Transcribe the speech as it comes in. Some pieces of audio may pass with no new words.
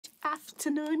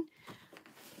afternoon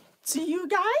to you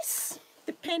guys,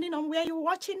 depending on where you're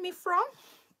watching me from.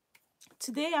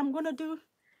 Today I'm going to do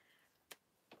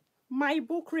my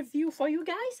book review for you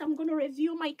guys. I'm going to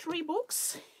review my 3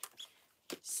 books.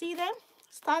 See them?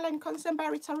 Style and Concept by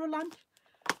Rita Rowland,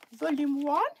 Volume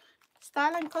 1.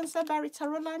 Style and Concept by Rita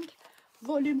Rowland,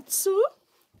 Volume 2.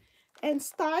 And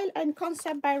Style and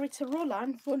Concept by Rita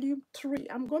Rowland, Volume 3.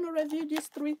 I'm going to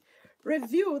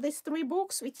review these three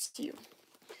books with you.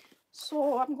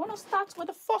 So I'm going to start with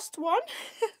the first one.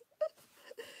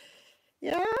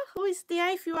 Yeah, who is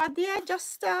there? If you are there,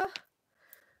 just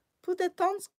put a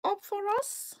thumbs up for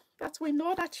us, that we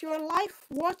know that you're live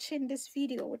watching this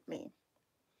video with me.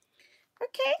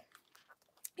 Okay,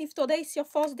 if today is your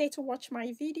first day to watch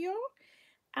my video,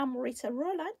 I'm Rita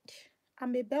Rowland.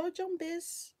 I'm a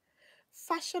Belgium-based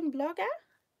fashion blogger,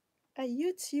 a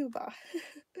YouTuber,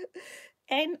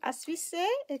 and as we say,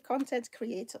 a content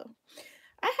creator.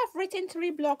 I have written 3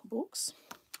 blog books.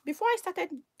 Before I started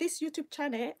this YouTube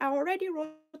channel, I already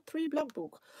wrote 3 blog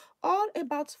books, all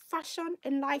about fashion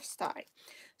and lifestyle.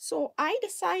 So I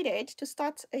decided to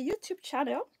start a YouTube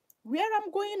channel where I'm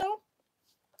going to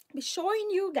be showing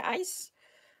you guys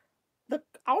the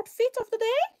outfit of the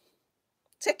day,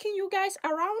 taking you guys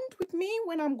around with me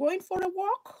when I'm going for a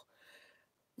walk,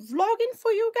 vlogging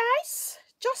for you guys,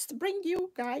 just bring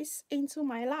you guys into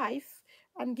my life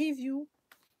and give you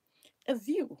a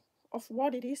view of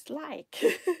what it is like.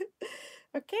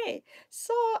 Okay,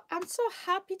 so I'm so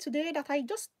happy today that I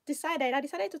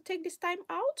decided to take this time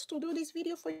out to do this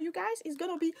video for you guys. It's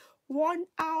gonna be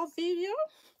 1-hour video.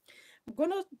 I'm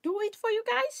gonna do it for you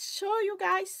guys, show you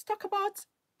guys, talk about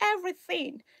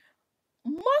everything.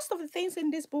 Most of the things in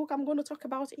this book, I'm going to talk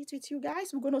about it with you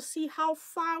guys. We're going to see how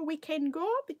far we can go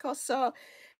because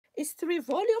it's 3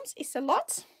 volumes. It's a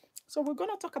lot. So we're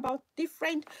going to talk about the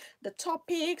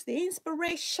topics, the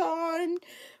inspiration,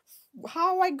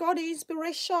 how I got the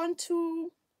inspiration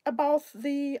about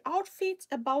the outfit,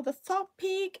 about the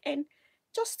topic, and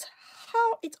just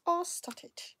how it all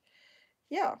started.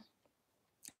 Yeah,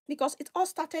 because it all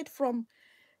started from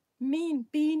me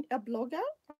being a blogger.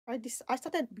 I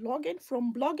started blogging.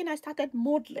 From blogging, I started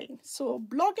modeling. So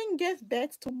blogging gave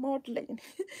birth to modeling,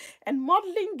 and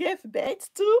modeling gave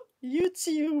birth to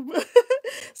YouTube.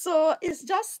 So it's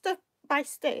just step by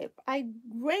step. I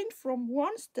went from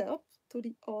one step to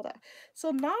the other.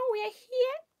 So now we are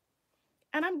here,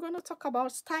 and I'm going to talk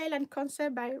about Style and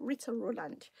Concept by Rita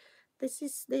Rowland. This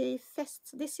is the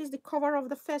cover of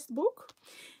the first book,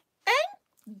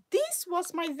 and this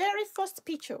was my very first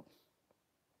picture.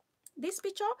 This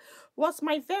picture was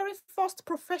my very first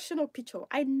professional picture.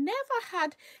 I never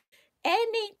had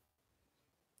any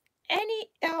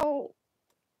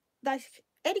like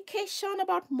education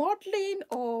about modeling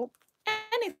or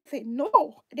anything.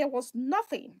 No, there was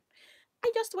nothing.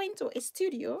 I just went to a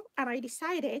studio and I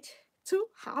decided to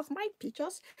have my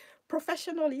pictures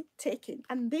professionally taken.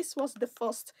 And this was the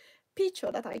first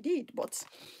picture that I did. But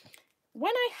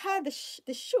when I had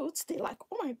the shoots, they're like,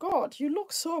 oh my God, you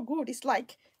look so good. It's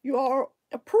like you are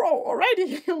a pro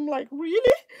already. I'm like,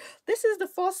 really? This is the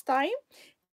first time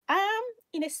I am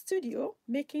in a studio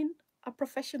making a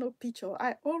professional picture.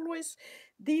 I always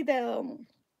did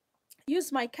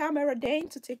use my camera then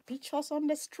to take pictures on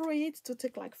the street, to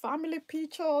take like family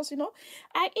pictures,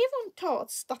 I even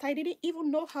thought that I didn't even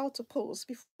know how to pose.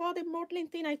 Before the modeling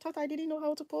thing, I thought I didn't know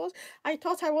how to pose. I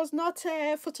thought I was not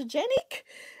photogenic.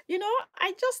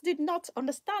 I just did not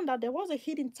understand that there was a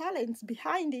hidden talent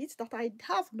behind it that I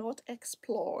have not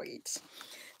explored.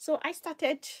 So I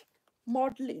started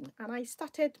modeling and I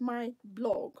started my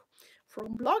blog.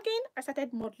 From blogging, I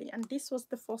started modeling, and this was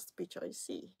the first picture. You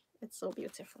see, it's so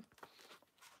beautiful.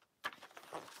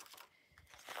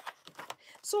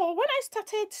 So when I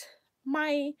started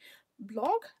my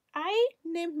blog, I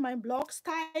named my blog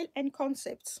Style and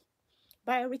Concepts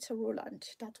by Rita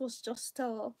Rowland. That was just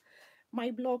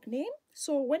my blog name.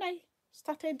 So when I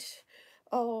started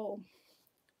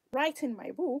writing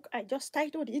my book, I just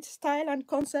titled it Style and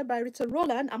Concept by Rita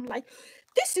Rowland. I'm like,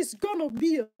 this is gonna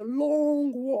be a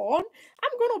long one.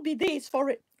 I'm gonna be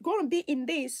in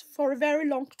this for a very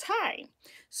long time.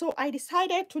 So I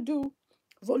decided to do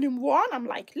volume 1. I'm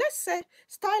like, let's say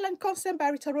Style and Concept by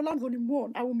Rita Rowland volume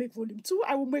 1. I will make volume 2.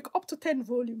 I will make up to 10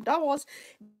 volumes. That was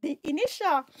the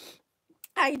initial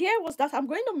idea, was that I'm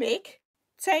going to make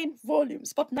 10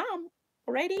 volumes. But now I'm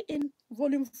already in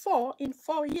volume 4 in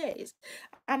 4 years.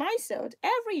 And I said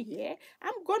every year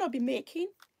I'm going to be making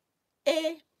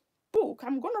a book.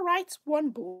 I'm going to write 1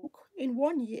 book in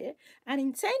 1 year. And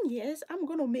in 10 years, I'm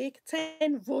going to make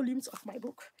 10 volumes of my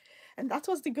book. And that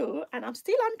was the goal. And I'm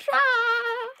still on track.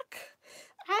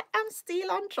 I am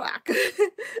still on track.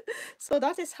 So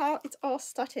that is how it all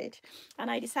started.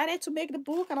 And I decided to make the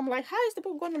book, and I'm like, how is the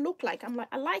book going to look like? I'm like,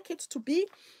 I like it to be,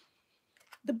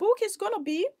 the book is going to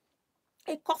be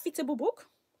a coffee table book.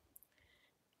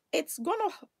 It's going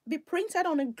to be printed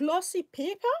on a glossy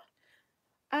paper,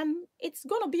 and it's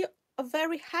going to be a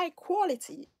very high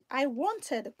quality. I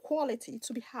wanted the quality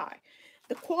to be high,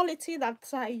 the quality that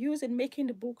I use in making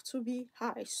the book to be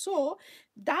high. So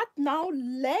that now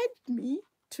led me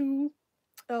to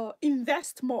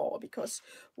invest more, because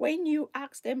when you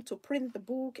ask them to print the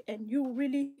book and you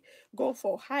really go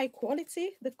for high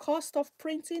quality, the cost of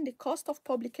printing, the cost of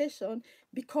publication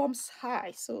becomes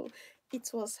high. So it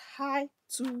was high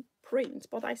to print,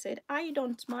 but I said, I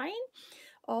don't mind.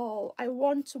 Oh, I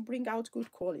want to bring out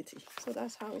good quality. So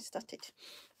that's how it started.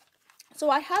 So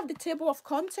I have the table of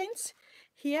contents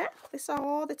here. These are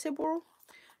all the table.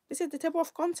 This is the table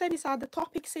of contents. These are the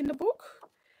topics in the book.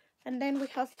 And then we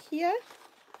have here,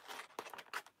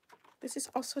 this is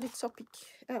also the topic,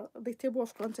 the table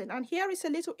of content. And here is a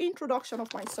little introduction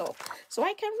of myself, so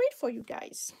I can read for you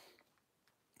guys.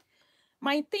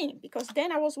 My theme, because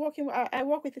then I was working, I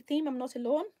work with a team. I'm not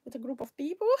alone with a group of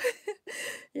people.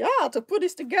 Yeah, to put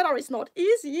this together is not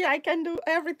easy. I can do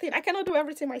everything. I cannot do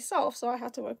everything myself, so I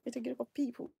had to work with a group of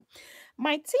people.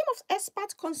 My team of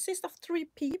experts consists of 3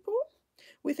 people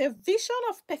with a vision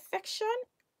of perfection,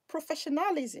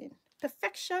 professionalism.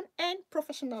 Perfection and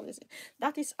professionalism.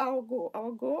 That is our goal.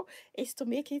 Our goal is to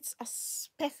make it as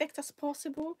perfect as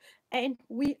possible, and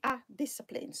we are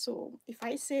disciplined. So if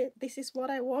I say this is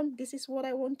what I want, this is what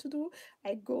I want to do,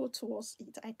 I go towards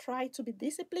it. I try to be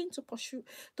disciplined to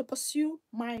pursue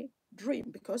my dream,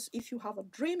 because if you have a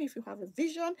dream, if you have a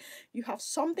vision, you have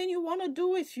something you want to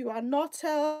do, if you are not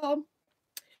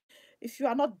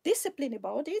disciplined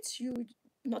about it, you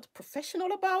not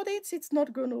professional about it, it's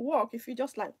not going to work. If you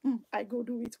just like, I go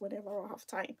do it whenever I have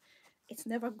time, it's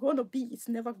never going to be, it's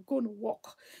never going to work.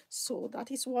 So that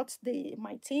is what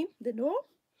my team, they know.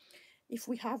 If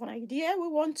we have an idea, we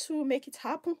want to make it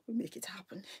happen, we make it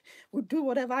happen. We do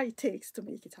whatever it takes to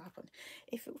make it happen.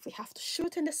 If we have to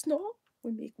shoot in the snow,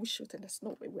 we shoot in the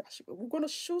snow. We're going to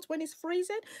shoot when it's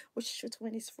freezing, we shoot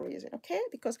when it's freezing, okay?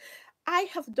 Because I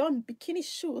have done bikini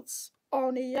shoots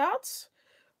on a yacht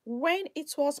when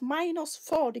it was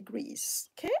 -4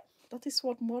 degrees, okay? That is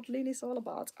what modeling is all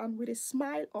about, and with a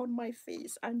smile on my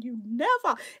face. And you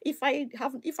never, if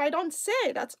I don't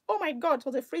say that, oh my God, it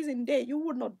was a freezing day, you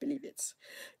would not believe it.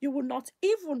 You would not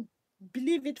even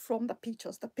believe it from the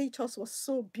pictures. The pictures were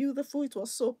so beautiful, it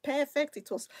was so perfect,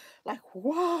 it was like,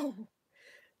 wow.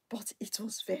 But it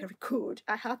was very good.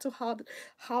 I had to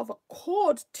have a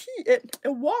cold tea,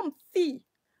 a warm tea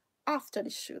after the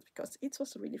shoot, because it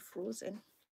was really frozen.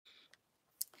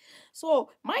 So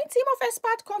my team of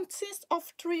experts consists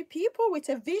of 3 people with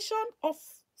a vision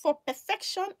for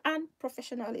perfection and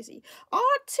professionalism.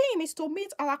 Our team is to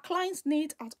meet our clients'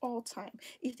 needs at all times.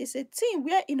 It is a team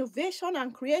where innovation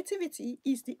and creativity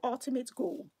is the ultimate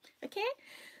goal. Okay,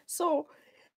 so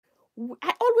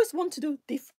I always want to do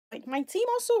different. My team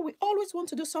also, we always want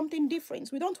to do something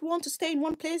different. We don't want to stay in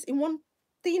one place, in one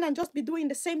thing, and just be doing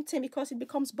the same thing, because it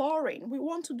becomes boring. We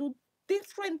want to do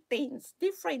different things,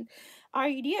 different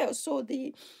ideas. So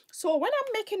when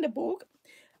I'm making the book,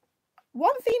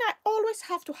 one thing I always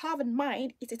have to have in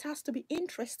mind is it has to be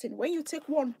interesting. When you take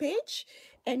one page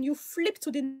and you flip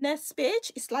to the next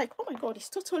page, it's like, oh my God, it's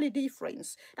totally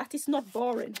different. That is not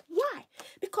boring. Why?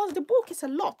 Because the book is a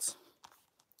lot.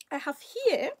 I have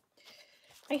here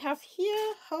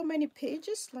how many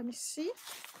pages? Let me see.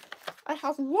 I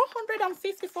have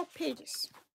 154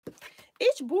 pages.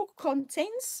 Each book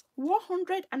contains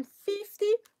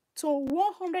 150 to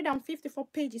 154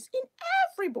 pages in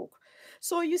every book.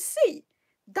 So you see,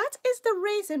 that is the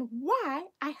reason why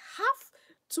I have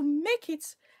to make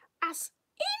it as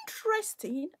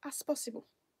interesting as possible.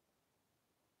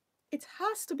 It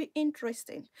has to be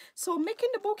interesting. So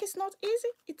making the book is not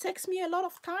easy. It takes me a lot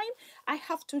of time. I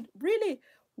have to really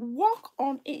work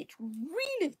on it,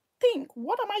 really think,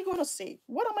 what am I going to say?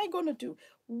 What am I going to do?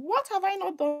 What have I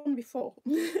not done before?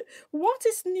 What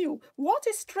is new? What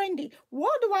is trendy?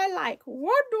 What do I like?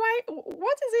 What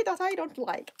is it that I don't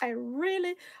like? I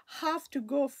really have to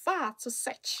go far to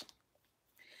search.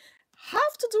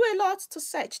 Have to do a lot to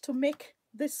search to make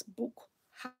this book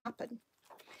happen.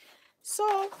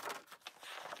 So,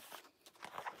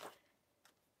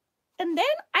 and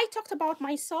then I talked about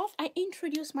myself. I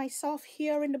introduced myself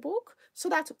here in the book, so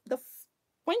that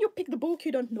when you pick the book,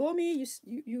 you don't know me.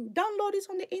 You download it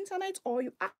on the internet, or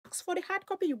you ask for the hard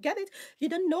copy, you get it. You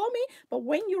don't know me, but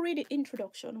when you read the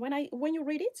introduction, when you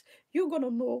read it, you're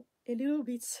gonna know a little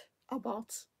bit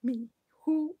about me,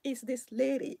 who is this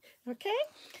lady? Okay,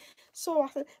 so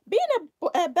being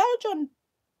a Belgian,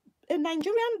 a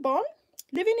Nigerian born,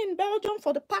 living in Belgium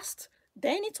for the past,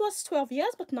 then it was 12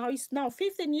 years, but now it's now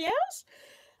 15 years.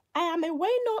 I am a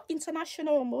well-known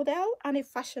international model and a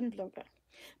fashion blogger.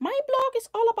 My blog is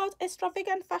all about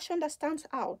extravagant fashion that stands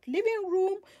out, leaving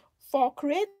room for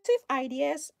creative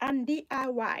ideas and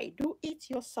DIY, do it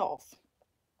yourself.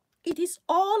 It is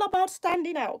all about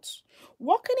standing out,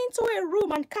 walking into a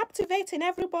room and captivating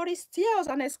everybody's tears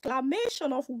and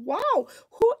exclamation of, wow,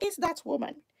 who is that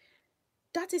woman?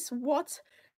 That is what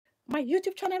my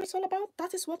YouTube channel is all about.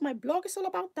 That is what my blog is all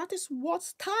about. That is what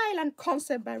Style and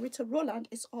Concept by Rita Roland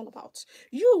is all about.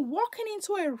 You walking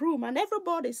into a room and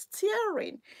everybody's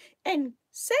staring and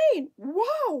saying, wow,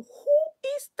 who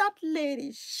is that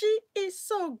lady? She is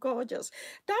so gorgeous.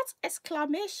 That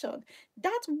exclamation,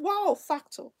 that wow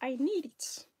factor, I need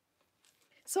it.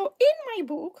 So in my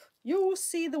book, you will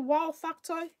see the wow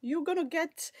factor. You're going to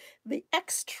get the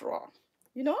extra,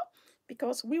 you know,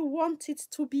 because we want it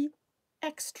to be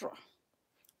extra.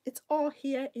 It's all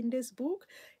here in this book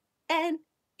and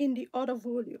in the other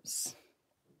volumes.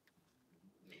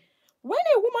 When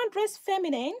a woman dresses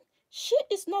feminine, she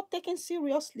is not taken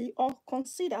seriously or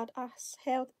considered as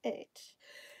health aid.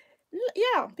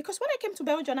 Yeah, because when I came to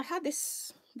Belgium, I had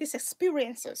these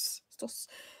experiences. Those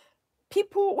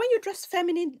people, when you dress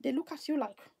feminine, they look at you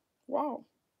like, wow,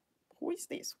 who is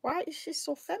this? Why is she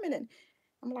so feminine?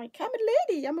 I'm like, I'm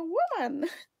a lady, I'm a woman.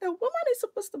 A woman is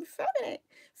supposed to be feminine.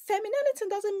 Femininity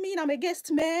doesn't mean I'm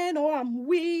against men or I'm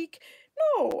weak.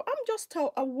 No, I'm just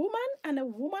a woman, and a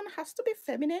woman has to be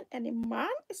feminine, and a man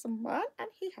is a man, and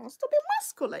he has to be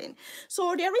masculine.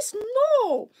 So there is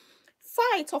no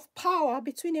fight of power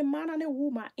between a man and a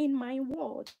woman in my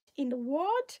world. In the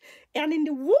world and in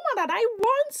the woman that I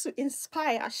want to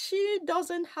inspire, she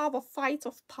doesn't have a fight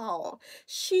of power.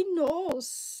 She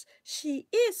knows she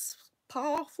is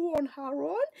powerful on her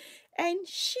own, and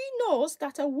she knows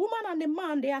that a woman and a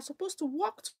man, they are supposed to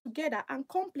work together and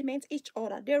complement each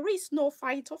other. There is no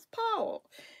fight of power.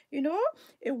 You know,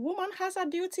 a woman has a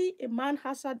duty, a man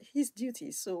has his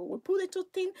duty. So we put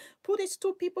these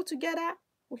two people together,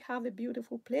 we have a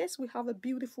beautiful place, we have a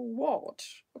beautiful world.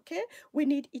 Okay, we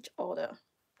need each other.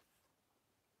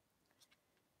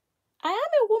 I am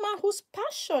a woman whose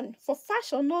passion for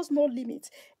fashion knows no limit,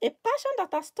 a passion that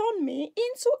has turned me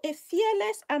into a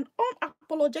fearless and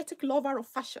unapologetic lover of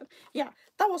fashion. Yeah,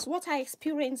 that was what I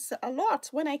experienced a lot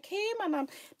when I came, and I'm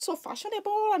so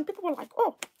fashionable, and people were like,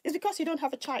 oh, it's because you don't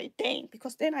have a child. Dang,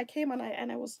 because then I came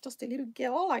and I was just a little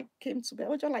girl. I came to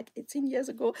Belgium like 18 years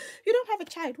ago. You don't have a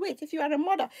child. Wait, if you are a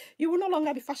mother, you will no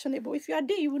longer be fashionable. If you are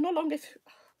there, you will no longer...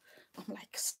 I'm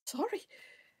like, sorry.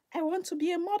 I want to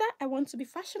be a mother. I want to be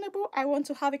fashionable. I want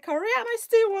to have a career, and I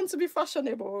still want to be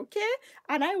fashionable, okay?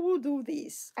 And I will do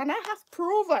this. And I have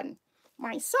proven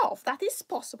myself that it's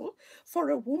possible for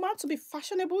a woman to be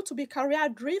fashionable, to be career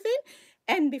driven,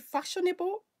 and be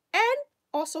fashionable, and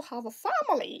also have a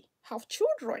family, have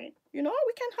children. You know,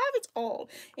 we can have it all.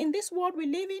 In this world we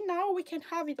live in now, we can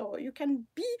have it all. You can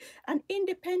be an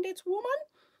independent woman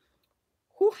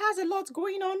who has a lot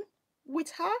going on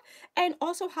with her, and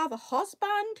also have a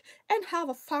husband and have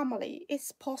a family.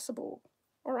 It's possible.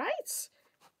 All right?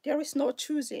 There is no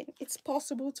choosing. It's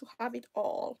possible to have it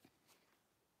all.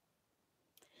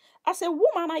 As a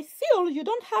woman, I feel you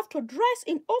don't have to dress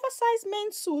in oversized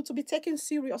men's suits to be taken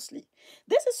seriously.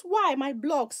 This is why my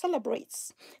blog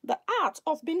celebrates the art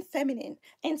of being feminine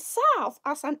and serve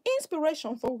as an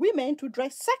inspiration for women to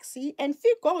dress sexy and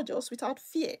feel gorgeous without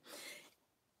fear.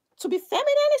 To be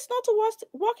feminine is not to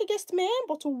work against men,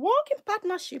 but to work in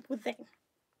partnership with them.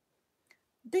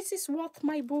 This is what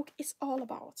my book is all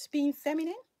about. Being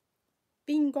feminine,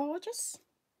 being gorgeous,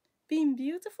 being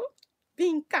beautiful,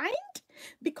 being kind.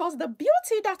 Because the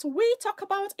beauty that we talk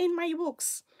about in my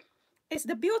books is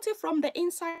the beauty from the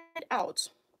inside out.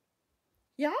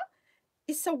 Yeah?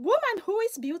 It's a woman who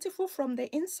is beautiful from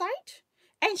the inside,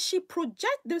 and she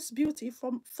projects this beauty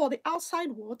for the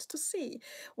outside world to see.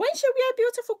 When she wears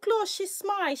beautiful clothes, she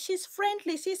smiles, she's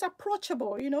friendly, she's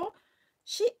approachable, you know.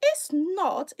 She is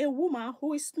not a woman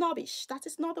who is snobbish. That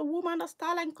is not a woman that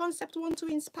Style and Concept want to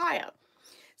inspire.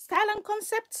 Style and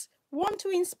Concept want to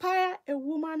inspire a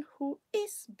woman who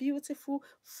is beautiful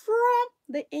from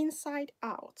the inside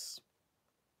out.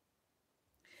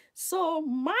 So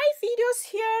my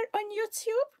videos here on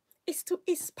YouTube is to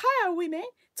inspire women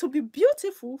to be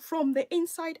beautiful from the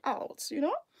inside out, you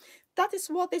know. That is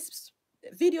what these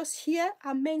videos here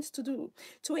are meant to do,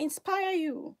 to inspire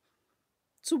you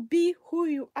to be who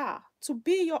you are, to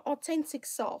be your authentic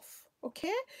self,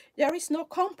 okay? There is no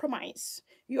compromise.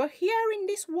 You're here in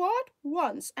this world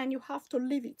once and you have to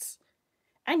live it.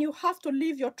 And you have to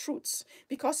live your truths.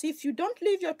 Because if you don't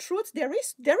live your truths, there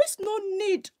is no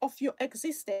need of your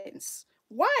existence.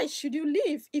 Why should you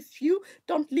live if you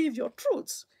don't live your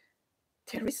truths?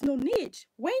 There is no need.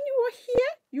 When you are here,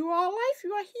 you are alive,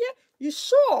 you are here, you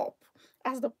show up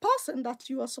as the person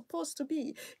that you are supposed to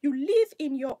be. You live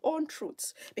in your own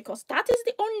truths because that is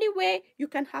the only way you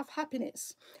can have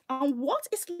happiness. And what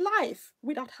is life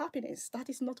without happiness? That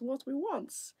is not what we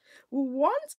want. We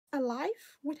want a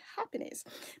life with happiness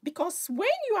because when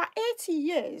you are 80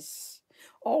 years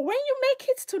or when you make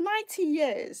it to 90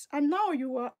 years and now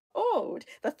you are old,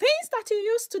 the things that you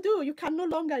used to do, you can no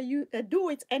longer do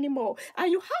it anymore.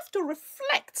 And you have to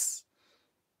reflect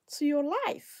to your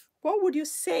life. What would you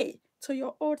say to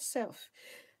your old self?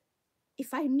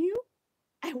 If I knew,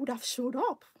 I would have showed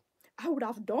up. I would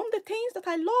have done the things that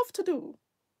I love to do.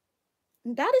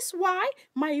 And that is why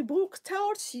my book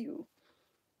tells you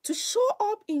to show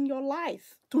up in your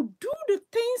life, to do the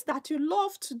things that you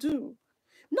love to do.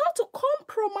 Not to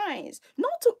compromise,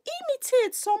 not to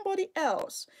imitate somebody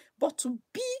else, but to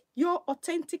be your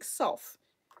authentic self.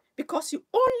 Because you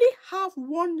only have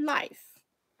one life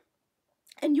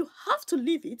and you have to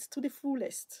live it to the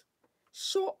fullest.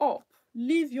 Show up,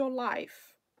 live your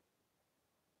life,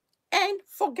 and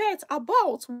forget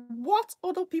about what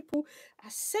other people are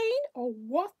saying or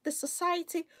what the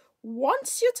society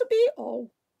wants you to be or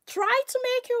try to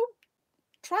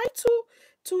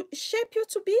shape you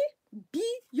to be.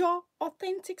 Be your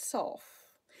authentic self.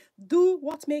 Do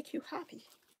what makes you happy.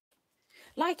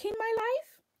 Like in my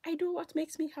life, I do what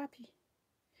makes me happy.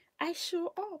 I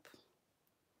show up.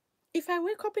 If I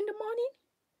wake up in the morning,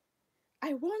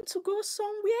 I want to go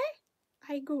somewhere,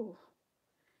 I go.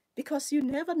 Because you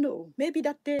never know. Maybe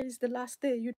that day is the last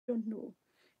day, you don't know.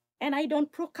 And I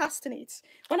don't procrastinate.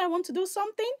 When I want to do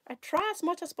something, I try as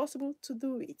much as possible to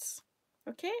do it.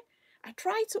 Okay? I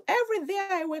try to, every day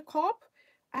I wake up,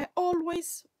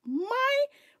 my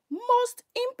most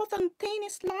important thing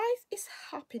in life is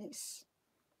happiness.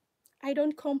 I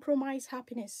don't compromise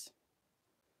happiness.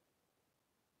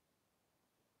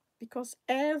 Because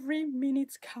every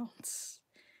minute counts.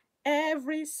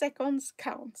 Every second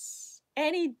counts.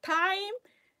 Any time,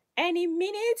 any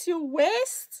minute you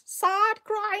waste, sad,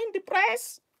 crying,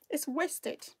 depressed, is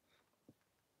wasted.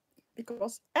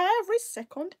 Because every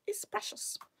second is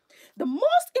precious. The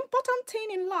most important thing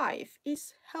in life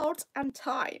is health and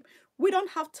time. We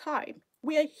don't have time.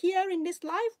 We are here in this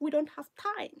life, we don't have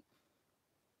time.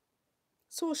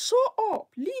 So show up,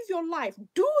 live your life,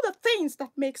 do the things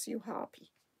that makes you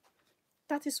happy.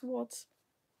 That is what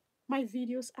my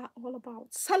videos are all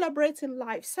about. Celebrating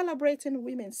life, celebrating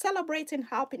women, celebrating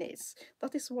happiness.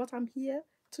 That is what I'm here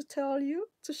to tell you,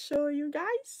 to show you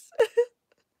guys.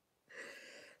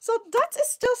 So that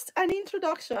is just an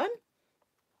introduction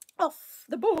of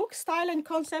the book, Style and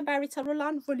Concept by Rita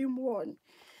Roland, Volume 1.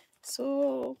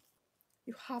 So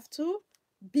you have to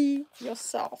be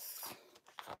yourself.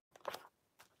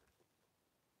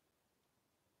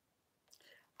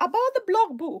 About the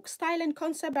blog book, Style and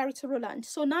Concept by Rita Roland.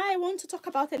 So now I want to talk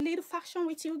about a little fashion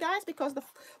with you guys because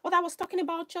what I was talking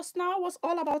about just now was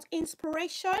all about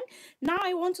inspiration. Now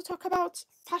I want to talk about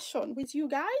fashion with you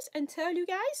guys and tell you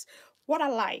guys what I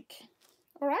like.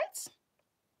 All right?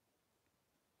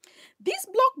 This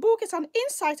blog book is an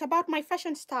insight about my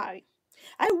fashion style.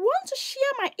 I want to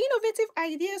share my innovative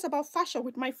ideas about fashion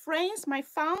with my friends, my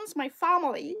fans, my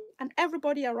family, and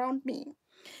everybody around me.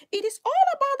 It is all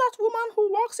about that woman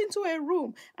who walks into a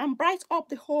room and brights up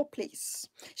the whole place.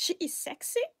 She is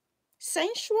sexy,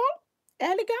 sensual,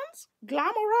 elegant,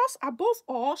 glamorous. Above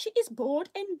all, she is bold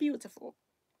and beautiful.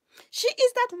 She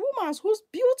is that woman whose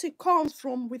beauty comes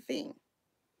from within.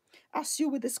 As you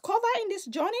will discover in this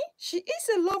journey, she is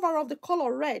a lover of the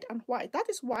color red and white. That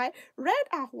is why red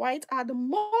and white are the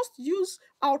most used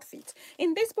outfits.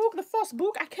 In this book, the first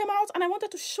book, I came out and I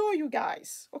wanted to show you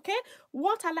guys, okay,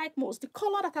 what I like most, the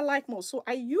color that I like most. So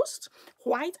I used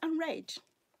white and red.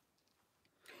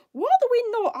 What do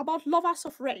we know about lovers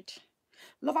of red?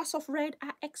 Lovers of red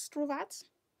are extroverts,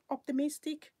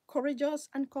 optimistic, courageous,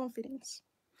 and confident.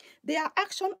 They are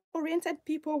action-oriented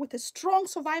people with a strong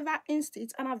survivor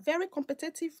instinct and are very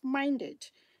competitive-minded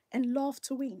and love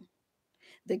to win.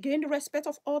 They gain the respect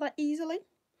of others easily.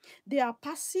 They are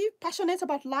passionate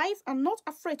about life and not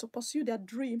afraid to pursue their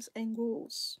dreams and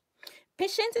goals.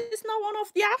 Patience is not one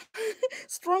of their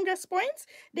strongest points.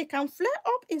 They can flare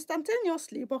up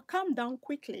instantaneously but calm down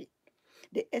quickly.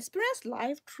 They experience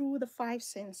life through the five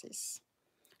senses.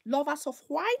 Lovers of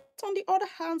white, on the other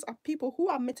hand, are people who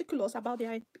are meticulous about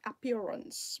their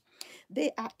appearance.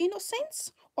 They are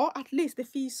innocent, or at least they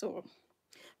feel so.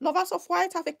 Lovers of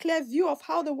white have a clear view of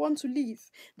how they want to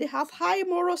live. They have high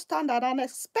moral standard and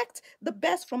expect the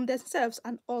best from themselves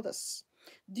and others.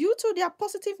 Due to their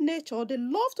positive nature, they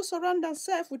love to surround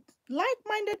themselves with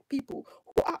like-minded people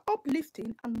who are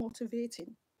uplifting and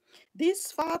motivating.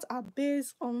 These facts are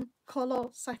based on color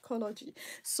psychology.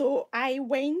 So I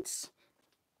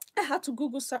had to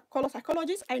Google color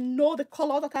psychologists. I know the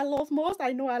color that I love most.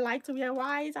 I know I like to wear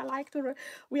white. I like to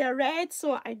wear red.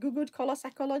 So I Googled color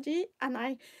psychology and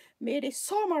I made a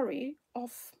summary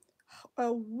of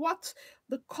what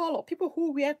the color, people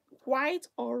who wear white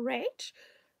or red,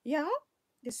 yeah,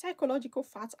 the psychological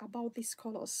facts about these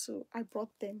colors. So I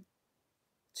brought them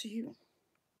to you.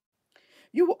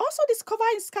 You will also discover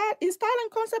in Style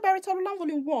and Concept by Rita Roland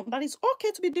Volume 1 that it's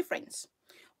okay to be different.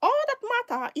 All that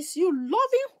matter is you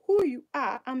loving who you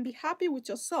are and be happy with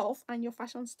yourself and your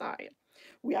fashion style.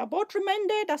 We are both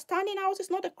reminded that standing out is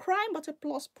not a crime but a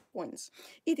plus point.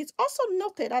 It is also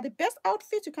noted that the best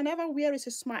outfit you can ever wear is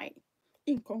a smile.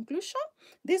 In conclusion,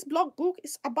 this blog book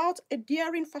is about a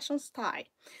daring fashion style.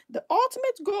 The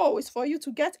ultimate goal is for you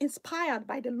to get inspired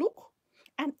by the look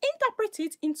and interpret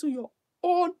it into your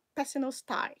own personal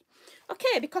style.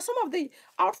 Okay, because some of the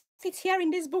outfits here in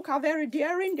this book are very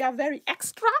daring, they are very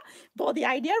extra, but the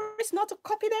idea is not to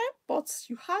copy them, but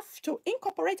you have to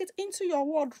incorporate it into your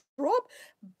wardrobe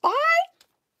by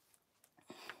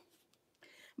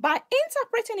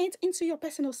interpreting it into your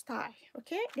personal style.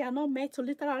 Okay, they are not made to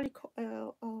literally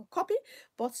copy,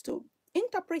 but to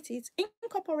interpret it,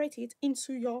 incorporate it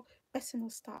into your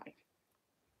personal style.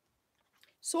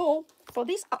 So for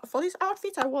this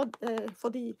outfit, I wore for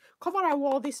the cover I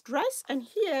wore this dress, and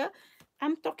here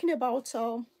I'm talking about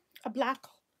a black,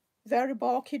 very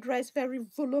bulky dress, very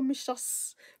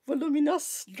voluminous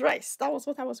dress. That was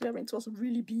what I was wearing. It was a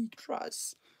really big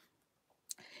dress.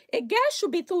 A girl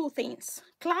should be two things: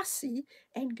 classy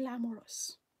and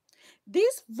glamorous.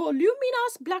 This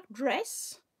voluminous black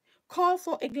dress called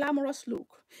for a glamorous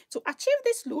look. To achieve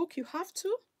this look, you have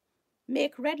to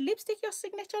make red lipstick your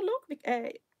signature look.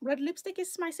 Red lipstick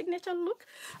is my signature look.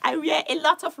 I wear a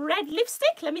lot of red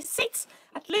lipstick. Let me sit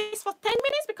at least for 10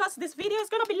 minutes because this video is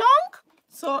going to be long.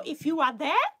 So if you are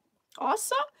there,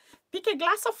 also pick a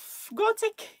glass of, go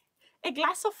take a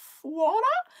glass of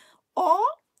water or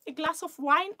a glass of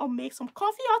wine or make some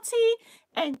coffee or tea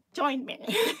and join me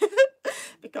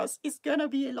because it's going to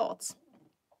be a lot.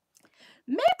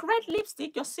 Make red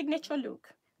lipstick your signature look.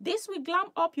 This will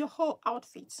glam up your whole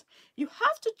outfit. You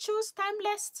have to choose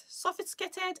timeless,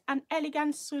 sophisticated, and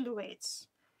elegant silhouettes.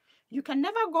 You can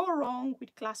never go wrong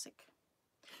with classic.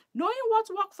 Knowing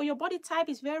what works for your body type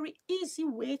is a very easy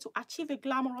way to achieve a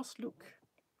glamorous look.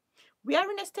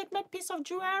 Wearing a statement piece of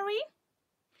jewelry,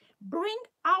 take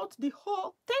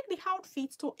the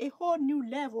outfit to a whole new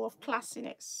level of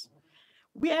classiness.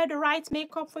 Wear the right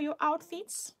makeup for your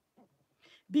outfits.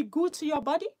 Be good to your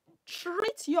body.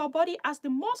 Treat your body as the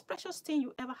most precious thing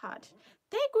you ever had.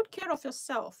 Take good care of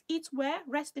yourself. Eat well,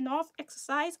 rest enough,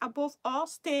 exercise. Above all,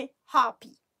 stay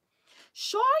happy.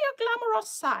 Show your glamorous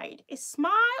side. A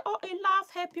smile or a laugh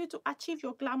help you to achieve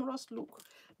your glamorous look.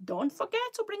 Don't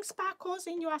forget to bring sparkles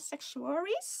in your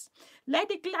accessories. Let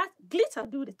the glitter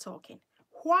do the talking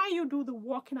while you do the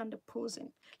walking and the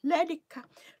posing. Love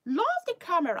the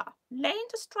camera. Learn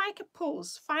to strike a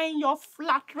pose. Find your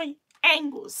flattering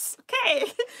angles.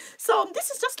 Okay, so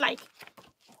this is just like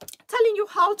telling you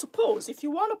how to pose. If you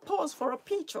want to pose for a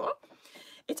picture,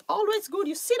 it's always good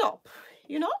you sit up,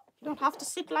 you know. You don't have to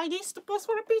sit like this to pose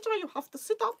for a picture. You have to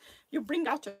sit up. You bring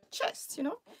out your chest, you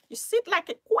know. You sit like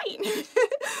a queen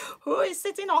who is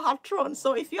sitting on her throne.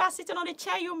 So if you are sitting on a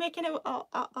chair, you're making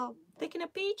taking a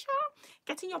picture,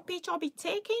 getting your picture be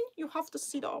taken, you have to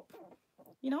sit up,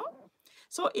 you know.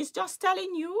 So it's just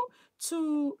telling you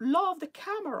to love the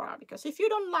camera, because if you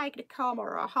don't like the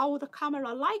camera, how the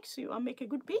camera likes you and make a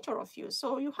good picture of you.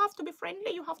 So you have to be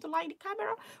friendly, you have to like the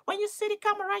camera. When you see the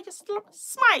camera, just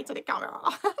smile to the camera.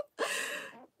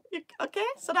 Okay,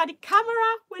 so that the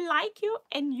camera will like you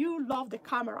and you love the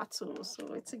camera too.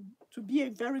 So it's to be a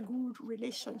very good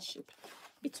relationship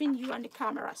between you and the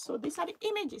camera. So these are the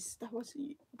images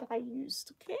that I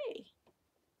used. Okay,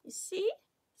 you see,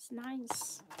 it's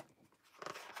nice.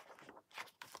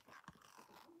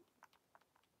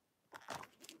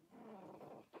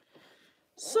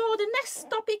 So the next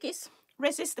topic is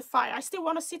resist the fire. I still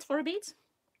want to sit for a bit.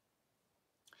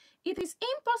 It is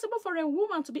impossible for a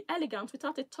woman to be elegant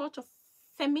without a touch of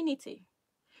femininity.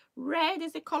 Red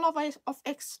is the color of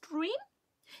extreme.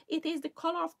 It is the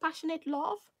color of passionate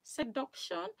love,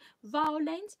 seduction,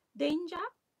 violence, danger,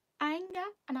 anger,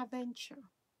 and adventure.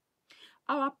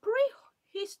 Our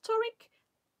prehistoric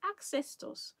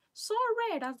ancestors saw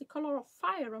red as the color of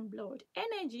fire and blood,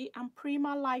 energy and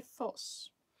primal life force.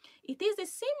 It is the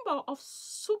symbol of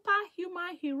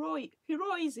superhuman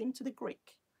heroism to the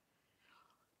Greek.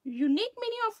 Unique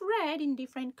meaning of red in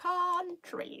different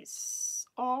countries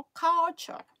or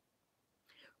culture.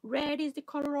 Red is the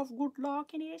color of good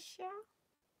luck in Asia.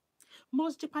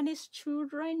 Most Japanese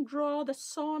children draw the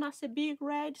sun as a big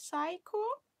red cycle.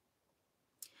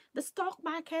 The stock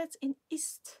markets in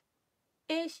East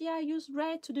Asia use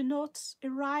red to denote a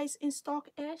rise in stock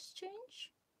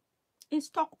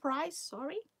price,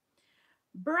 sorry.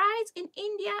 Brides in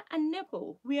India and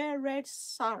Nepal wear red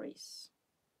saris.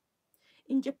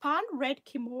 In Japan, red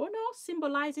kimono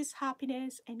symbolizes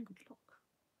happiness and good luck.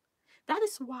 That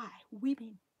is why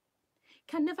women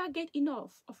can never get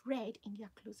enough of red in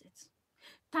their closets.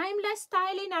 Timeless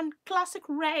styling and classic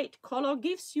red color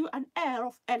gives you an air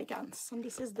of elegance. And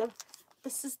this is the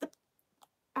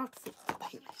outfit that I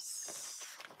use.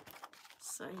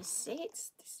 So you see it,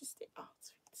 this is the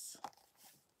outfit.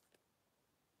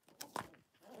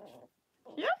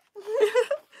 Yeah.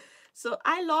 So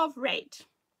I love red.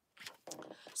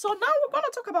 So now we're going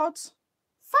to talk about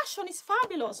fashion is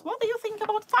fabulous. What do you think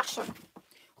about fashion?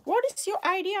 What is your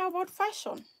idea about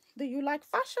fashion? Do you like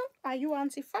fashion? Are you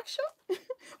anti-fashion?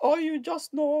 Or you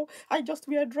just know, I just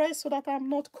wear a dress so that I'm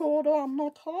not cold or I'm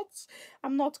not hot.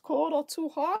 I'm not cold or too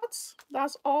hot.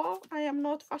 That's all. I am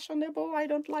not fashionable. I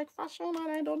don't like fashion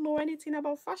and I don't know anything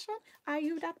about fashion. Are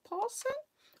you that person?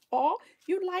 Or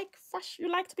you like fashion?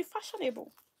 You like to be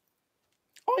fashionable?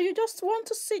 Or you just want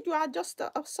to sit? You are just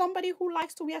somebody who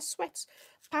likes to wear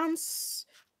sweatpants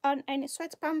and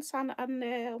sweatpants and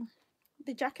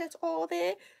the jacket all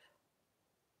day.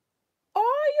 Or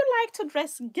you like to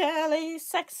dress girly,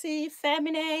 sexy,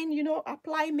 feminine, you know,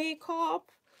 apply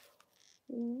makeup.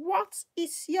 What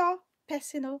is your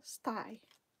personal style?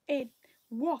 And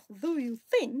what do you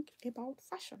think about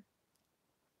fashion?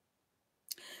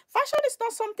 Fashion is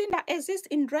not something that exists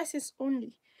in dresses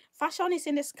only. Fashion is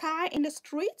in the sky, in the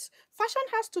streets. Fashion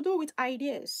has to do with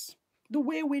ideas, the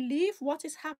way we live, what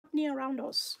is happening around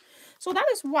us. So that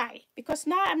is why, because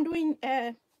now I'm doing,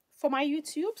 for my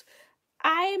YouTube,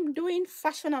 I'm doing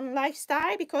fashion and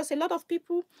lifestyle because a lot of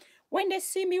people, when they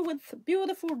see me with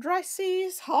beautiful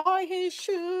dresses, high heel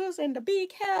shoes, and the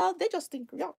big hair, they just think,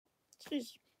 yeah,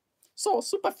 she's so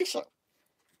superficial.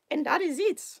 And that is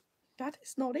it. That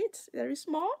is not it. There is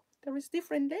more. There is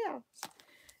different layers,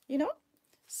 you know.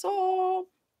 So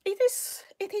it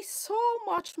is so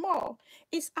much more.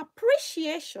 It's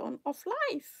appreciation of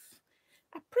life,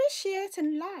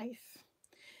 appreciating life.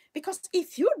 Because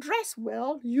if you dress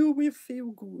well, you will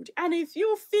feel good. And if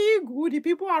you feel good, the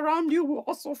people around you will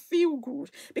also feel good.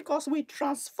 Because we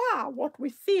transfer what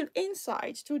we feel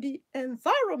inside to the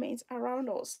environment around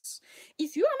us.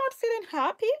 If you are not feeling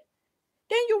happy,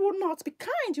 then you will not be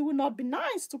kind. You will not be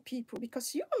nice to people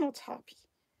because you are not happy.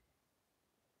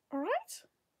 All right?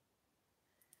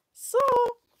 So,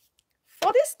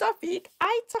 for this topic,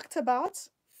 I talked about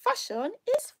fashion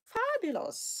is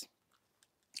fabulous.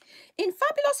 In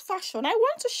fabulous fashion, I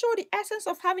want to show the essence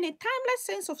of having a timeless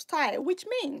sense of style, which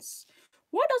means,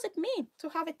 what does it mean to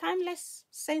have a timeless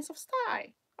sense of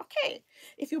style? Okay,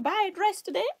 if you buy a dress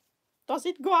today, does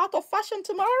it go out of fashion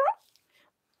tomorrow?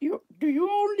 Do you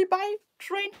only buy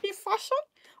trendy fashion?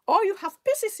 Or you have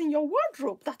pieces in your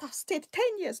wardrobe that have stayed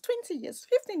 10 years, 20 years,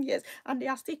 15 years, and they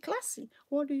are still classy.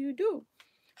 What do?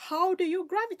 How do you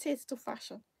gravitate to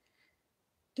fashion?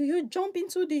 Do you jump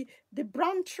into the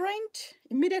brand trend?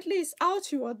 Immediately it's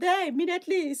out, you are there.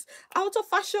 Immediately it's out of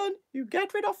fashion, you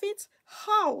get rid of it.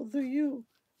 How do you?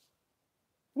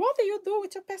 What do you do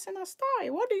with your personal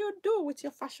style? What do you do with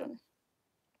your fashion?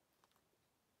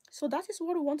 So that is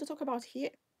what we want to talk about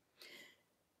here.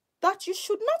 That you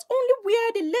should not only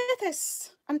wear the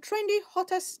latest and trendy,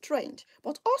 hottest trend,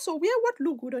 but also wear what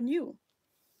look good on you.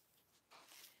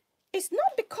 It's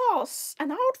not because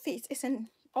an outfit is in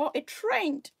or a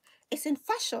trend is in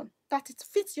fashion that it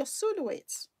fits your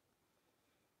silhouette.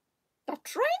 The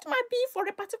trend might be for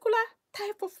a particular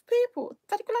type of people,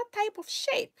 particular type of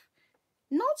shape,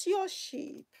 not your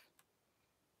shape.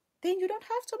 Then you don't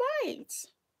have to buy it.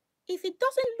 If it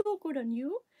doesn't look good on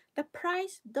you, the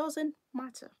price doesn't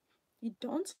matter. You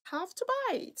don't have to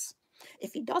buy it.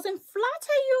 If it doesn't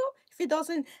flatter you, if it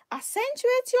doesn't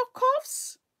accentuate your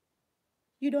curves,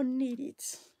 you don't need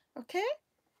it. Okay?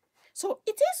 So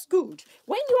it is good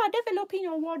when you are developing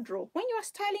your wardrobe, when you are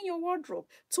styling your wardrobe,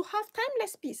 to have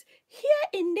timeless piece. Here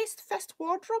in this first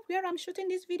wardrobe where I'm shooting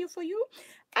this video for you,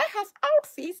 I have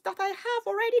outfits that I have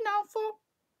already now for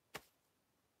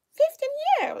 15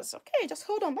 years. Okay, just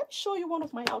hold on. Let me show you one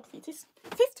of my outfits. It's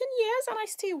 15 years and I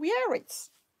still wear it.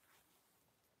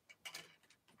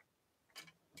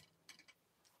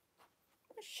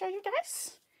 show you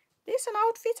guys. This is an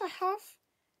outfit I have.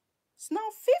 It's now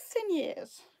 15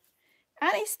 years.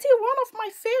 And it's still one of my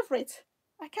favorites.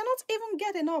 I cannot even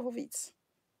get enough of it.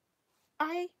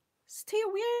 I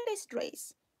still wear this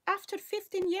dress. After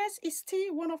 15 years, it's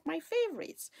still one of my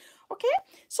favorites. Okay?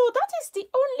 So that is the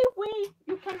only way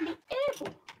you can be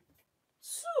able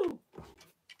to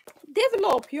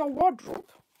develop your wardrobe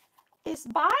is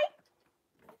by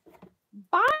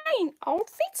buying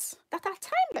outfits that are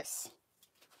timeless.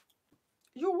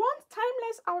 You want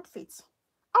timeless outfits.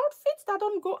 Outfits that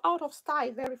don't go out of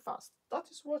style very fast. That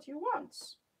is what you want.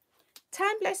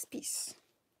 Timeless piece.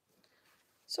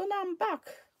 So now I'm back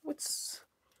with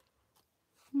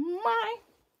my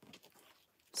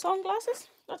sunglasses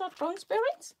that are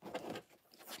transparent.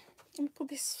 Let me put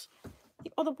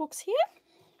the other books here.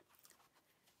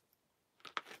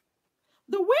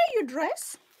 The way you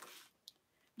dress,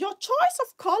 your choice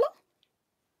of color,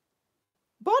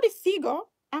 body figure,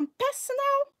 and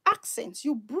personal accents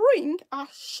you bring are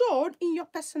shown in your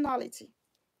personality.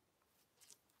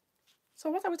 So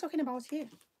what are we talking about here?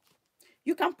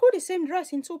 You can put the same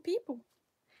dress in two people.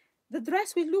 The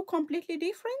dress will look completely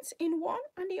different in one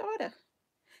and the other.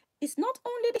 It's not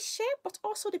only the shape, but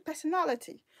also the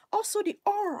personality, also the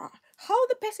aura, how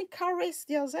the person carries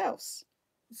themselves.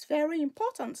 It's very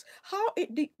important how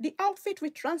the outfit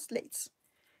will translate.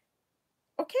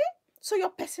 Okay? So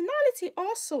your personality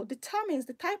also determines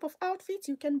the type of outfit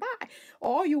you can buy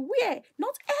or you wear.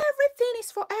 Not everything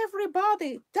is for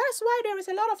everybody. That's why there is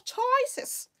a lot of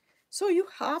choices. So you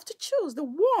have to choose the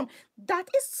one that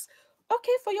is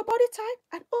okay for your body type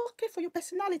and okay for your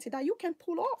personality that you can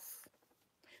pull off.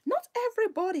 Not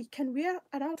everybody can wear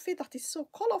an outfit that is so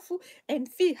colorful and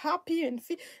feel happy and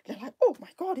feel they're like, oh my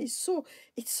God, it's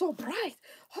so bright.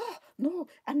 Oh no.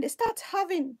 And they start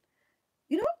having,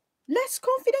 less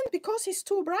confident because it's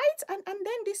too bright, and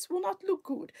then this will not look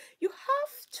good. You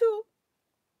have to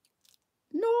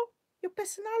know your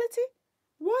personality,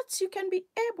 what you can be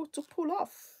able to pull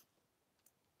off,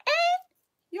 and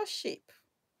your shape,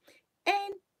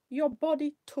 and your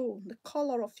body tone, the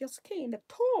color of your skin, the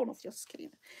tone of your skin.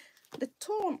 The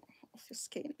tone of your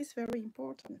skin is very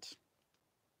important.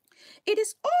 It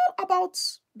is all about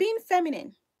being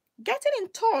feminine, getting in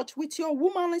touch with your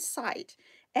womanly side,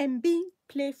 and being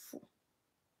playful.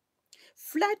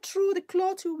 Flirt through the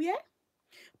clothes you wear.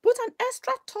 Put an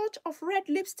extra touch of red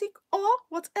lipstick or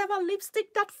whatever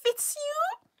lipstick that fits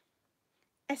you.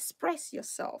 Express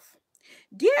yourself.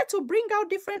 Dare to bring out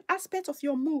different aspects of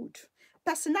your mood,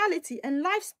 personality, and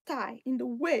lifestyle in the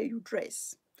way you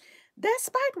dress.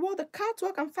 Despite what the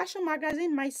catwalk and fashion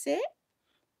magazine might say,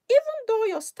 even though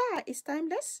your style is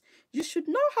timeless, you should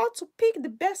know how to pick the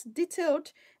best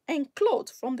detailed and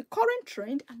clothes from the current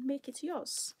trend and make it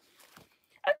yours.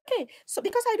 Okay, so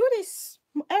because I do this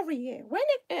every year, when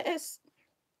there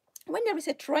is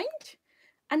a trend,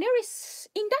 and there is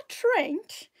in that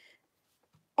trend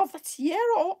of that year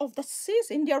or of the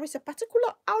season, there is a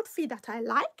particular outfit that I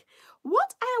like,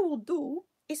 what I will do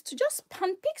is to just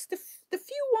handpick the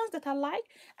few ones that I like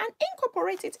and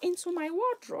incorporate it into my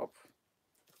wardrobe.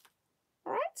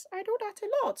 All right, I do that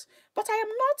a lot, but I am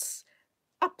not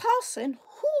a person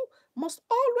who must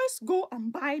always go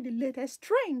and buy the latest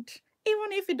trend.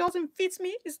 Even if it doesn't fit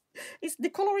me, the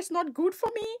color is not good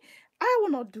for me, I will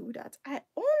not do that. I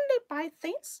only buy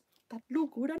things that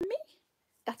look good on me,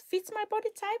 that fits my body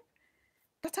type,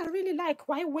 that I really like.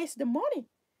 Why waste the money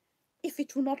if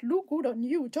it will not look good on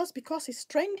you just because it's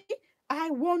trendy? I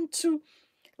want to,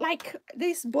 like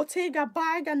this Bottega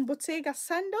bag and Bottega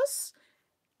sandals.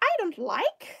 I don't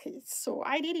like it, so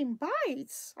I didn't buy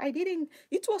it.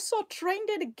 It was so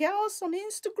trendy. The girls on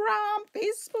Instagram,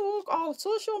 Facebook, all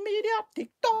social media,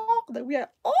 TikTok, they were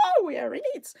all wearing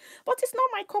it. But it's not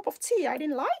my cup of tea. I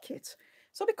didn't like it.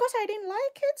 So because I didn't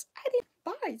like it, I didn't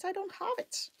buy it. I don't have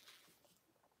it.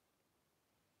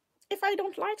 If I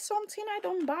don't like something, I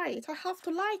don't buy it. I have to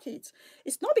like it.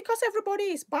 It's not because everybody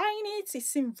is buying it,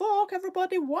 it's in vogue,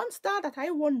 everybody wants that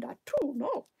I want that too.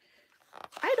 No.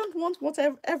 I don't want what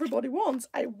everybody wants.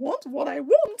 I want what I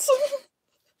want.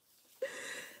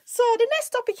 So the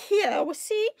next topic here we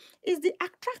see is the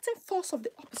attracting force of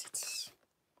the opposites.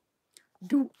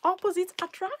 Do opposites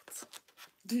attract?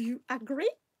 Do you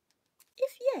agree?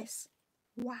 If yes,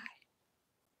 why?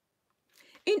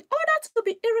 In order to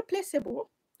be irreplaceable,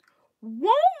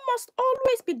 one must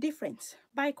always be different,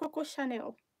 by Coco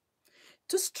Chanel.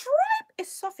 To stripe a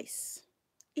surface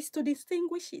is to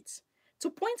distinguish it, to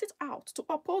point it out, to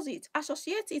oppose it,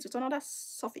 associate it with another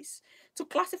surface, to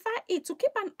classify it, to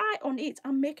keep an eye on it,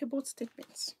 and make a bold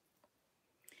statement.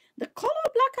 The color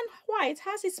black and white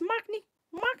has its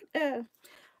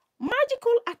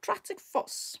Magical attractive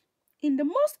force in the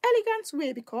most elegant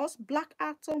way, because black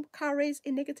atom carries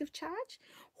a negative charge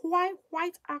while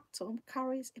white atom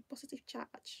carries a positive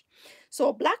charge.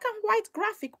 So black and white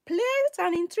graphic plays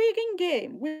an intriguing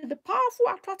game with the powerful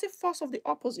attractive force of the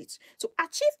opposite to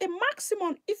achieve a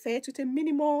maximum effect with a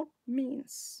minimal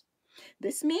means.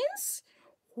 This means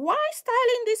while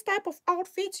styling this type of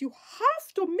outfit, you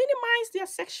have to minimize their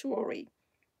sexuality.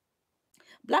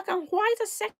 Black and white are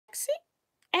sexy,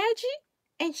 edgy,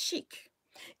 and chic.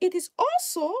 It is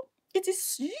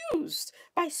used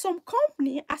by some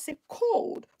company as a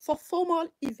code for formal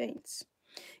events.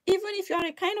 Even if you are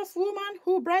a kind of woman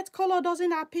who bright color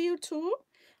doesn't appeal to,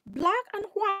 black and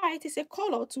white is a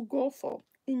color to go for.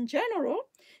 In general,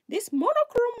 this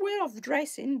monochrome way of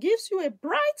dressing gives you a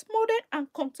bright, modern,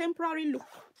 and contemporary look.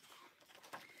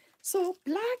 So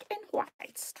black and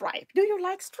white stripe. Do you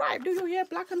like stripe? Do you hear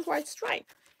black and white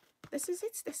stripe? This is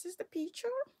it. This is the picture.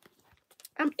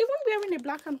 I'm even wearing a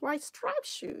black and white striped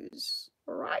shoes.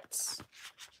 All right.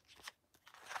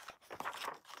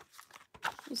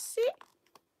 You see?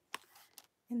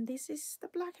 And this is the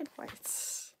black and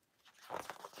white.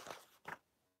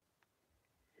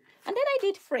 And then I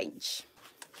did fringe.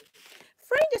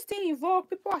 Fringe is still in vogue.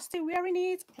 People are still wearing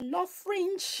it. I love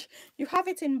fringe. You have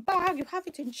it in bag, you have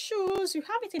it in shoes, you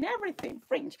have it in everything.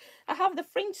 Fringe. I have the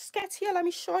fringe skirt here. Let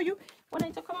me show you. When I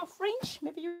talk about fringe,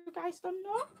 maybe you guys don't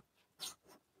know.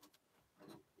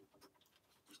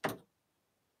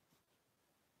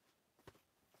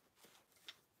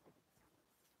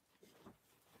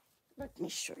 Let me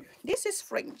show you. This is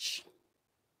fringe.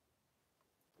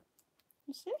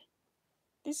 You see?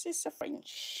 This is a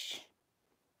fringe.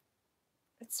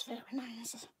 It's very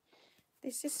nice.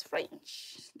 This is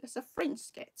fringe. There's a fringe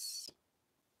skirt.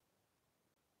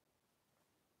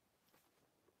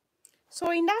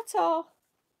 So in that,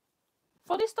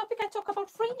 for this topic, I talk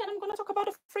about fringe, and I'm going to talk about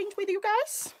the fringe with you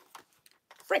guys.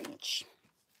 Fringe.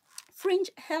 Fringe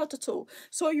head to toe.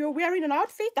 So you're wearing an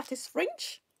outfit that is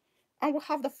fringe, and we'll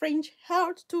have the fringe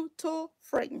head to toe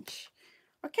fringe.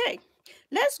 Okay,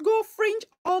 let's go fringe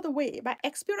all the way by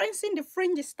experiencing the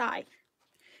fringe style.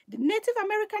 The Native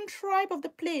American tribe of the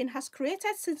plain has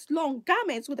created since long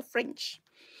garments with the fringe.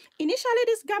 Initially,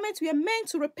 these garments were meant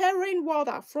to repel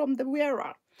rainwater from the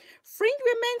wearer. Fringe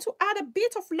were meant to add a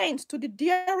bit of length to the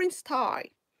daring style.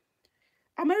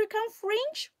 American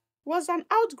fringe was an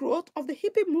outgrowth of the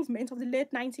hippie movement of the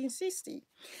late 1960s.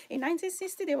 In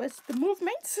 1960, there was the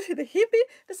movement, the hippie,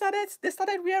 they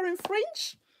started wearing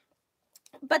fringe.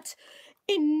 But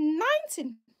in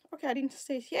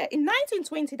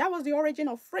 1920, that was the origin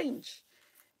of fringe,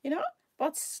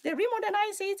 but they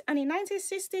remodernized it, and in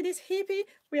 1960, this hippie,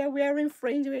 we are wearing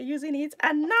fringe, we're using it,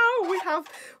 and now we now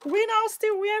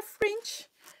still wear fringe.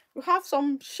 We have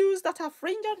some shoes that have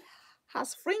fringe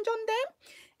has fringe on them,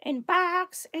 and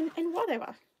bags, and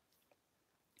whatever.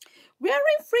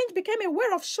 Wearing fringe became a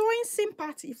way of showing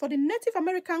sympathy for the Native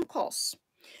American cause.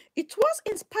 It was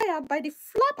inspired by the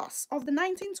flappers of the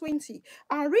 1920s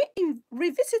and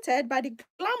revisited by the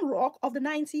glam rock of the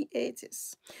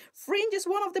 1980s. Fringe is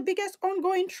one of the biggest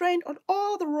ongoing trends on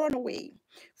all the runway.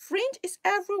 Fringe is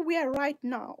everywhere right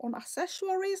now on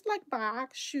accessories like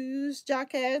bags, shoes,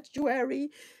 jackets,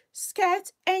 jewelry,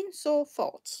 skirts, and so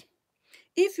forth.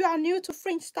 If you are new to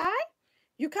fringe style,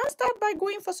 you can start by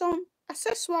going for some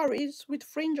accessories with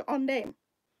fringe on them.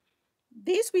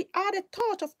 This will add a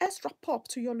touch of extra pop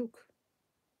to your look.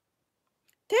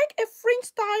 Take a fringe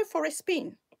style for a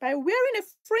spin by wearing a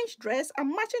fringe dress and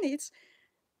matching it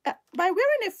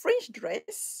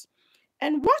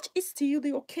and watch it till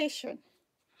the occasion.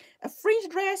 A fringe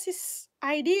dress is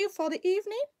ideal for the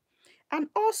evening and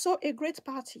also a great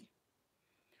party,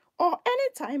 or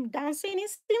anytime dancing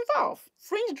is involved.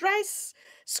 Fringe dress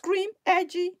scream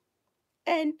edgy,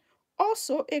 and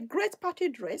also a great party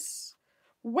dress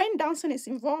when dancing is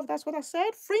involved. That's what I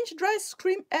said. Fringe dress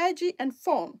scream edgy and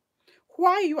fun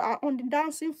while you are on the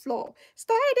dancing floor.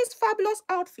 Style this fabulous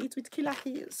outfit with killer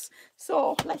heels.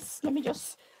 So let me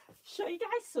just show you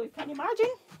guys so you can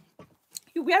imagine.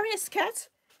 You're wearing a skirt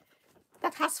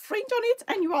that has fringe on it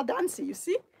and you are dancing. You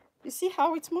see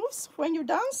how it moves when you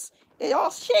dance? It all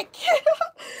shake.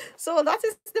 So that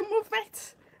is the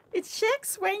movement. It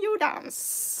shakes when you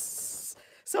dance.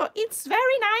 So it's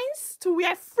very nice to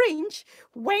wear fringe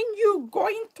when you're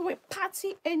going to a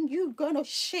party and you're gonna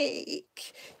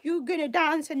shake. You're gonna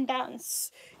dance and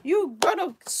dance. You're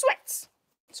gonna sweat.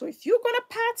 So if you're gonna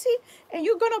party and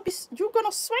you're gonna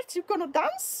sweat, you're gonna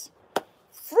dance,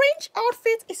 fringe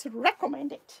outfit is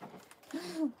recommended.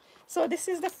 So this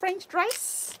is the fringe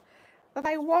dress that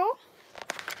I wore.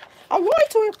 I wore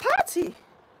it to a party.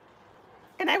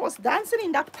 And I was dancing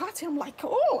in that party. I'm like,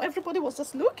 oh, everybody was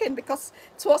just looking because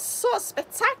it was so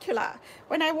spectacular.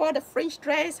 When I wore the French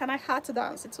dress and I had to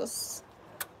dance, it was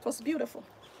beautiful.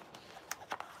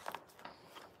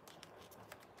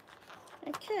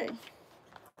 Okay.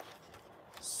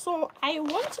 So I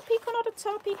want to pick another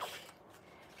topic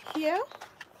here.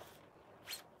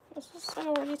 I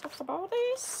already talked about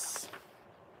this.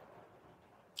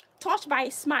 Touched by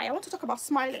a smile. I want to talk about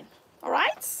smiling. All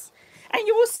right? And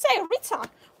you will say, Rita,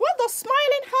 what does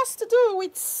smiling has to do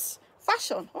with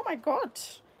fashion? Oh my God.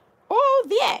 Oh,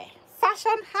 there.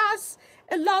 Fashion has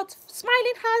a lot,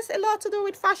 smiling has a lot to do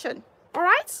with fashion. All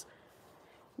right?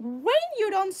 When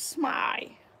you don't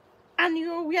smile and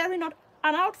you're wearing an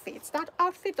outfit, that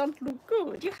outfit don't look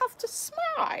good. You have to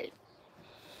smile.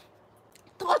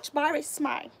 Touch by a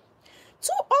smile.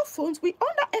 Too often, we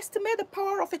underestimate the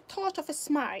power of a touch of a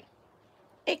smile.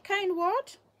 A kind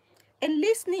word, a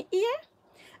listening ear,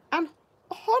 an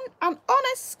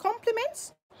honest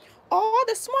compliment, or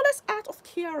the smallest act of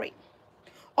caring,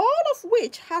 all of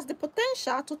which has the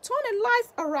potential to turn a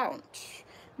life around.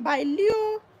 By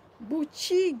Leo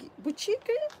Bucchigi.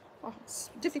 Oh, it's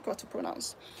difficult to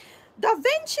pronounce. Da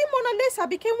Vinci Mona Lisa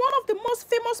became one of the most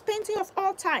famous paintings of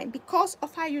all time because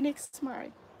of her unique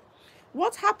smile.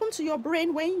 What happened to your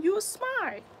brain when you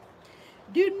smile?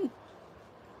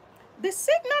 The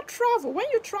signal travels, when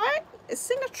you try, the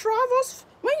signal travels,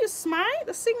 when you smile,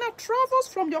 the signal travels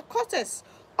from your cortex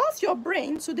of your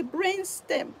brain to the brain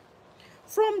stem.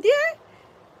 From there,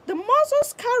 the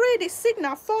muscles carry the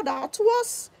signal further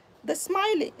towards the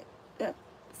smiling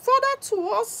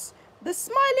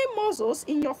muscles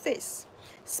in your face.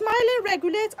 Smiling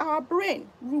regulates our brain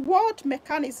reward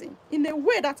mechanism in a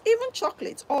way that even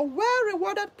chocolate or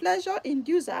well-rewarded pleasure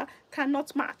inducer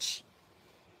cannot match.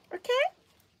 Okay?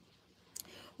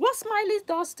 What smiling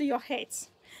does to your head?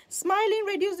 Smiling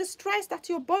reduces the stress that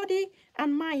your body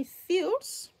and mind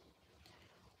feels.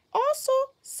 Also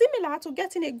similar to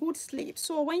getting a good sleep.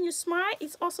 So when you smile,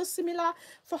 it's also similar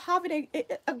for having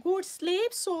a good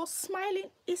sleep. So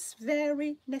smiling is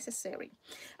very necessary.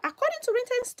 According to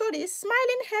recent studies,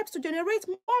 smiling helps to generate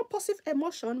more positive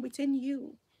emotion within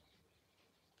you.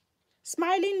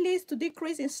 Smiling leads to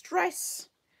decrease in stress-induced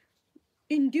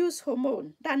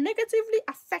hormone that negatively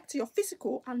affect your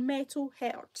physical and mental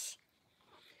health.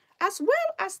 As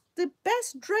well as the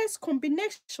best dress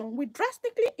combination will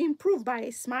drastically improve by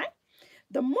a smile.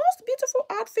 The most beautiful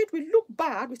outfit will look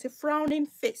bad with a frowning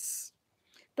face.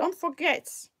 Don't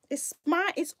forget, a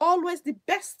smile is always the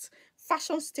best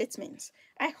fashion statement.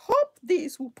 I hope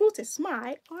this will put a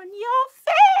smile on your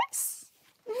face.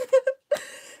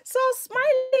 So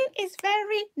smiling is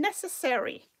very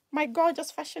necessary. My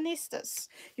gorgeous fashionistas,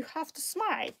 you have to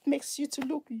smile. It makes you to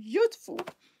look youthful.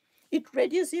 It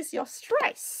reduces your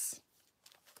stress.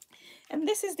 And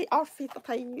this is the outfit that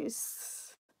I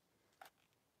use.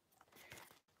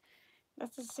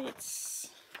 That is it.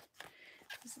 This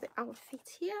is the outfit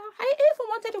here. I even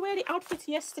wanted to wear the outfit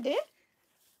yesterday,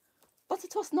 but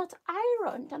it was not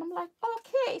ironed. And I'm like,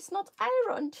 okay, it's not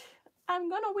ironed. I'm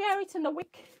going to wear it in a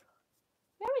week.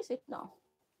 Where is it now?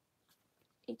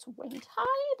 It went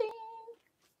hiding.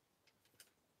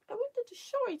 I wanted to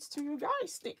show it to you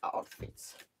guys, the outfit.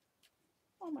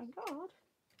 Oh my God,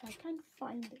 I can't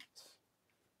find it.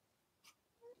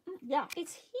 Yeah,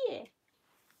 it's here.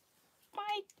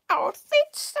 My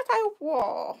outfit that I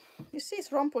wore. You see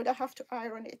it's rumpled, I have to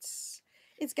iron it.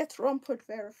 It gets rumpled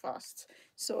very fast.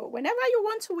 So whenever you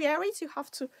want to wear it, you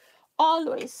have to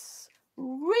always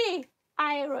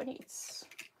re-iron it.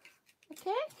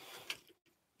 Okay?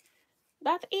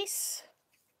 That is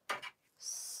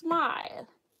smile.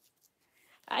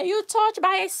 Are you touched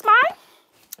by a smile?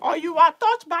 Or you are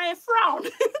touched by a frown?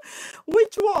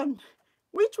 Which one?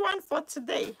 Which one for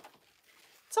today?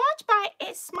 Touched by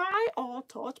a smile or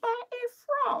touched by a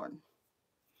frown?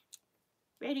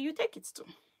 Where do you take it to?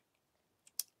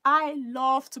 I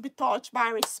love to be touched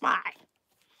by a smile.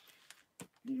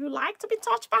 Do you like to be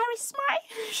touched by a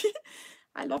smile?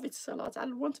 I love it a lot. I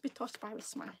want to be touched by a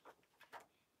smile.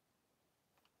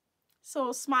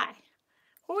 So smile.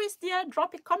 Who is there?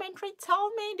 Drop a commentary. Tell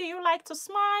me, do you like to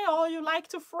smile or you like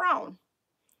to frown?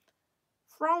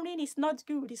 Frowning is not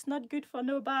good. It's not good for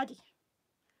nobody.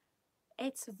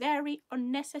 It's very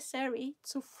unnecessary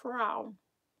to frown,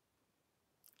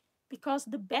 because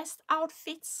the best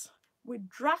outfits will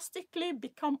drastically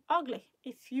become ugly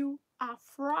if you are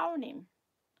frowning.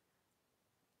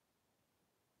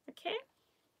 Okay?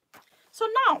 So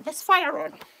now let's fire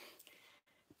on.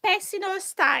 Personal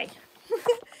style.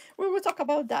 We will talk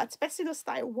about that. Personal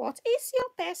style. What is your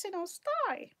personal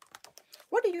style?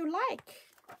 What do you like?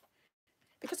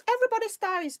 because everybody's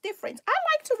style is different. I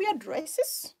like to wear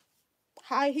dresses,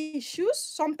 high heel shoes,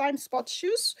 sometimes sports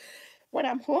shoes. When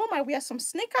I'm home, I wear some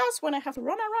sneakers. When I have to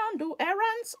run around, do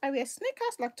errands, I wear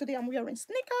sneakers. Like today, I'm wearing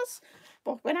sneakers.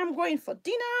 But when I'm going for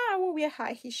dinner, I will wear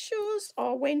high heel shoes.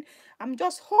 Or when I'm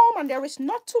just home and there is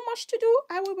not too much to do,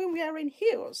 I will be wearing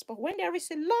heels. But when there is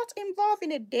a lot involved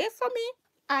in a day for me,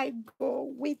 I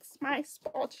go with my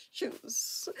sports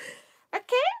shoes.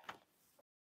 Okay?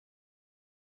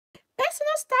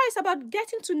 Personal style is about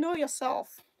getting to know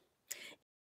yourself,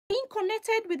 being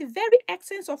connected with the very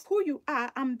essence of who you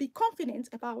are, and be confident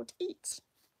about it.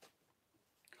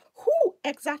 Who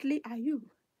exactly are you?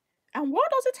 And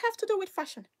what does it have to do with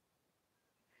fashion?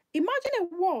 Imagine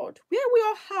a world where we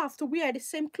all have to wear the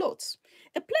same clothes,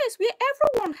 a place where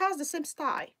everyone has the same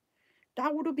style.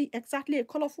 That wouldn't be exactly a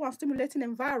colorful and stimulating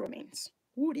environment,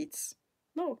 would it?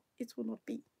 No, it will not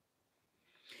be.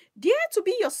 Dare to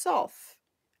be yourself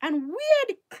and wear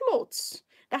the clothes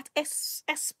that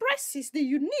expresses the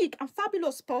unique and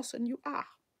fabulous person you are.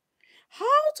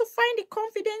 How to find the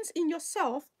confidence in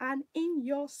yourself and in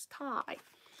your style.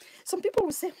 Some people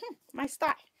will say, my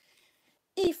style.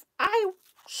 If I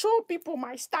show people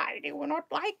my style, they will not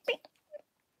like me.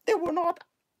 They will not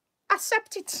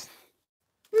accept it.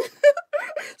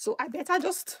 So I better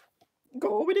just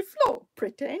go with the flow.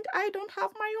 Pretend I don't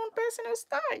have my own personal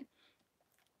style.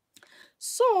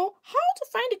 So, how to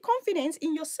find the confidence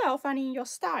in yourself and in your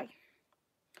style?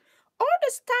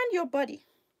 Understand your body.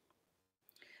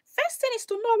 First thing is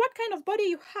to know what kind of body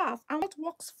you have and what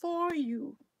works for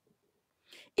you.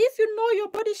 If you know your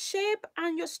body shape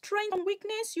and your strength and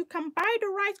weakness, you can buy the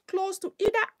right clothes to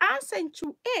either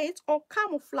accentuate or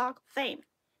camouflage them.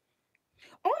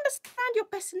 Understand your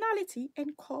personality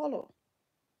and color.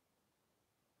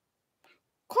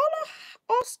 Color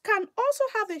can also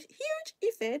have a huge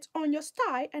effect on your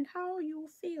style and how you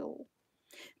feel.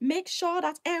 Make sure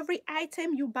that every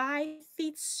item you buy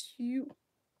fits you.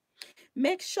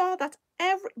 Make sure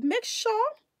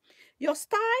your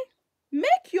style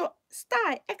make your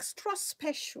style extra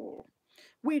special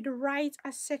with the right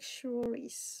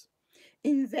accessories.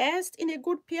 Invest in a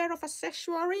good pair of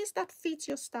accessories that fit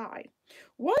your style.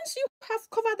 Once you have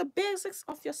covered the basics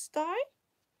of your style,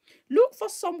 look for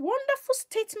some wonderful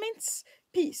statements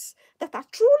piece that are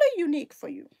truly unique for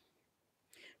you.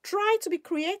 Try to be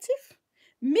creative.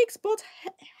 Mix both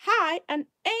high and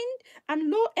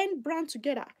low end brand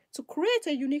together to create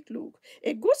a unique look.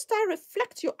 A good style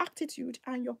reflects your attitude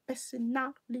and your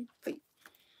personality.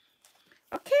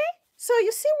 Okay, so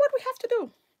you see what we have to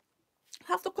do. You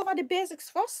have to cover the basics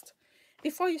first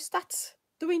before you start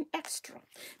doing extra.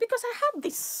 Because I have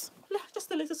this,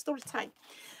 just a little story time.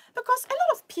 Because a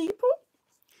lot of people,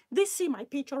 they see my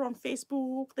picture on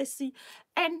Facebook,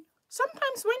 and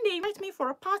sometimes when they invite me for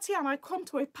a party and I come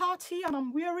to a party and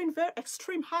I'm wearing very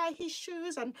extreme high heel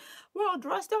shoes and well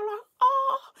dressed, they're like,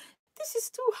 oh, this is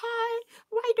too high.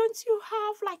 Why don't you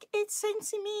have like 8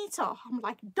 centimeter? I'm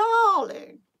like,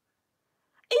 darling,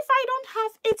 if I don't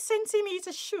have 8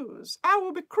 centimeter shoes, I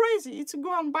will be crazy to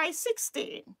go and buy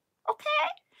 16. Okay?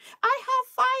 I have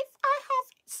 5, I have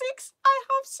 6, I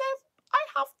have 7, I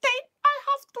have 10, I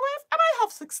have 12, and I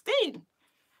have 16.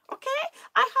 Okay?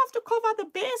 I have to cover the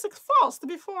basics first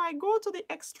before I go to the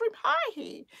extreme high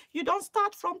heel. You don't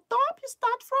start from top, you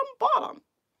start from bottom.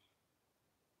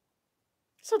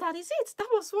 So that is it. That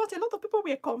was what a lot of people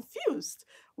were confused.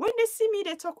 When they see me,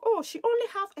 they talk, oh, she only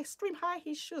have extreme high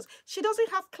heel shoes. She doesn't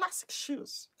have classic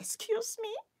shoes. Excuse me?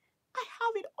 I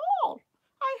have it all.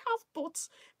 I have both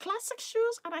classic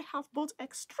shoes and I have both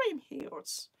extreme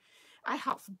heels. I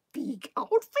have big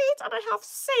outfits and I have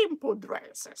simple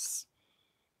dresses.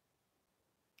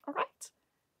 All right?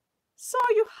 So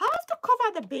you have to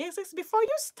cover the basics before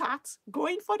you start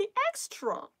going for the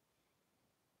extra.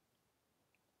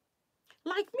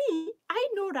 Like me, I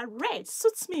know that red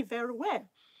suits me very well.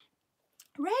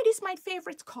 Red is my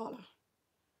favorite color.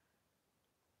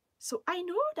 So I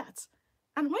know that.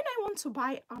 And when I want to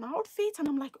buy an outfit and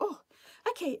I'm like, oh,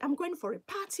 okay, I'm going for a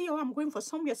party or I'm going for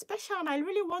somewhere special and I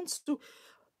really want to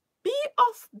be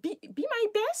my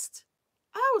best,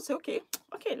 I would say, okay,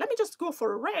 let me just go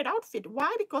for a red outfit.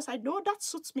 Why? Because I know that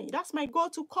suits me. That's my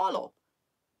go-to color.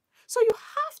 So you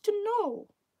have to know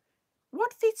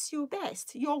what fits you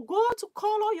best, your go-to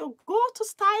color, your go-to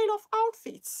style of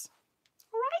outfits.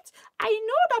 All right? I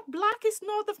know that black is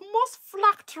not the most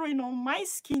flattering on my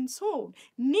skin tone.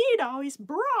 Neither is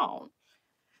brown.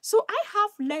 So I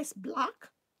have less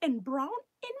black and brown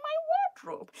in my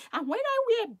wardrobe. And when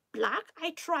I wear black,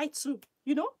 I try to,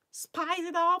 spice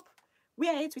it up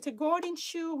Wear it with a golden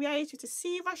shoe, wear it with a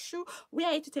silver shoe,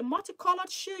 wear it with a multicolored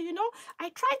shoe, you know. I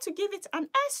try to give it an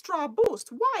extra boost.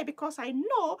 Why? Because I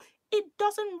know it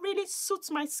doesn't really suit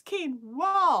my skin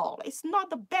well. It's not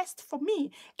the best for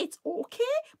me. It's okay,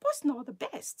 but it's not the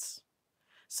best.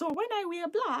 So when I wear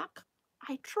black,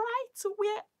 I try to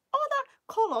wear other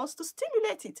colors to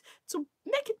stimulate it, to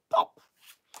make it pop.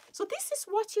 So this is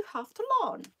what you have to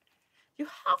learn. You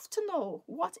have to know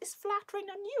what is flattering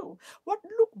on you, what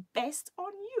look best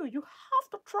on you. You have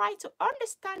to try to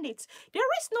understand it. There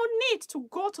is no need to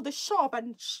go to the shop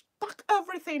and pack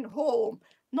everything home.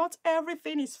 Not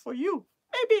everything is for you.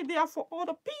 Maybe they are for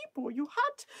other people. You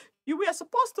were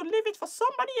supposed to leave it for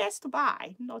somebody else to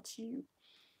buy, not you.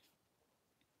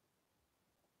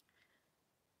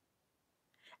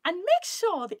 And make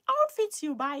sure the outfits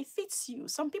you buy fits you.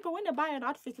 Some people, when they buy an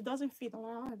outfit, it doesn't fit.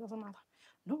 Oh, it doesn't matter.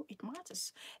 No, it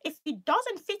matters. If it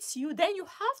doesn't fit you, then you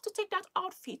have to take that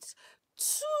outfit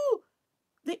to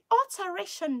the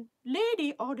alteration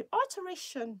lady or the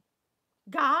alteration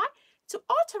guy to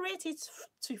alterate it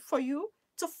for you,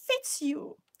 to fit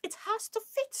you. It has to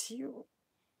fit you.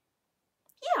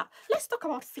 Yeah, let's talk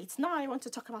about fit. Now I want to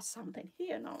talk about something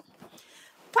here now.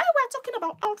 While we're talking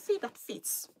about outfit that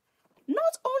fits,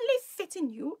 not only fitting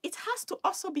you, it has to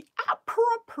also be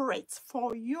appropriate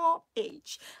for your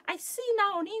age. I see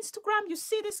now on Instagram, you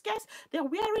see these guys, they're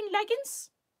wearing leggings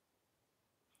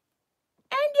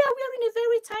and they're wearing a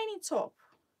very tiny top.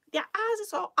 Their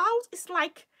asses are out. It's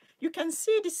like you can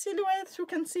see the silhouette, you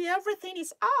can see everything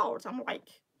is out. I'm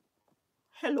like,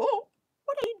 hello,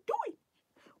 what are you doing?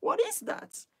 What is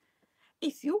that?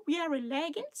 If you wear a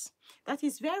leggings that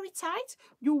is very tight,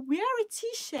 you wear a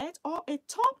t-shirt or a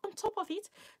top on top of it,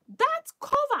 that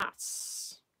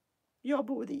covers your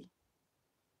body.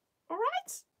 All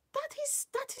right? That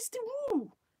is the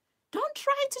rule. Don't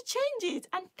try to change it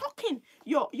and tucking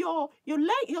your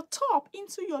top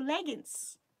into your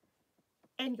leggings.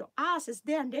 And your ass is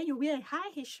there, and then you wear a high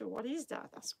heel shoe. What is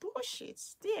that? That's bullshit.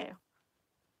 It's there.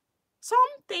 Some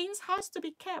things has to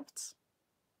be kept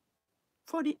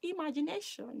for the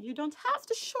imagination. You don't have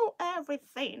to show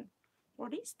everything.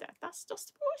 What is that? That's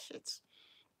just bullshit.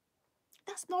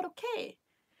 That's not okay.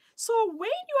 So when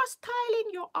you are styling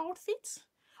your outfits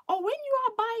or when you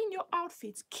are buying your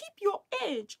outfits, keep your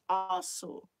age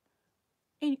also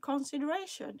in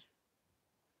consideration.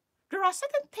 There are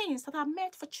certain things that are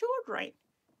meant for children,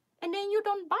 and then you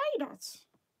don't buy that.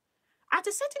 At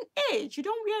a certain age, you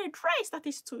don't wear a dress that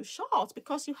is too short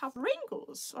because you have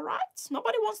wrinkles, all right?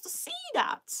 Nobody wants to see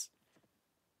that.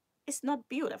 It's not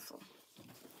beautiful.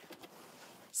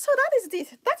 So that is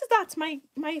it. That is that,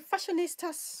 my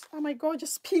fashionistas and my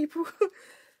gorgeous people.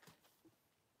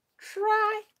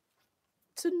 Try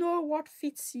to know what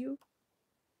fits you.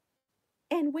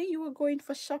 And when you are going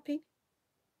for shopping,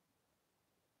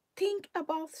 think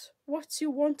about what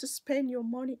you want to spend your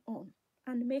money on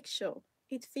and make sure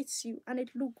it fits you and it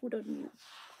looks good on you.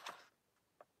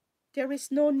 There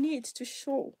is no need to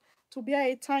show, to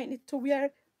wear a tiny, to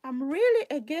wear. I'm really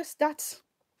against that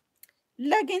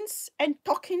leggings and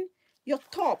tucking your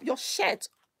top, your shirt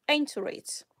into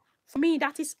it. For me,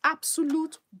 that is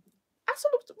absolute,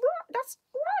 that's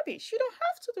rubbish. You don't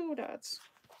have to do that.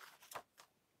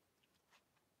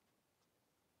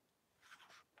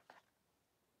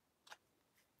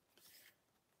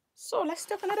 So let's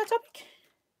talk another topic.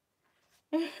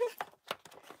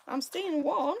 I'm staying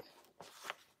warm.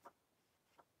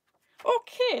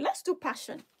 Okay, let's do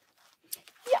passion.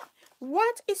 Yeah,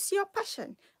 what is your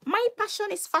passion? My passion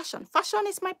is fashion. Fashion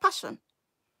is my passion.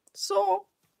 So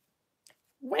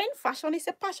when fashion is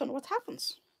a passion, what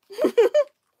happens?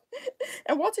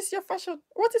 And what is your fashion?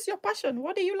 What is your passion?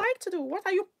 What do you like to do? What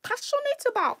are you passionate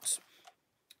about?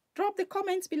 Drop the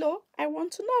comments below. I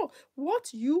want to know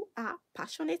what you are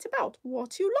passionate about,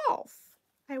 what you love.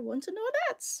 I want to know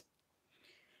that.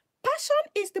 Passion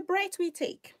is the breath we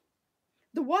take,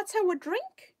 the water we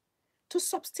drink to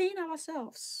sustain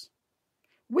ourselves.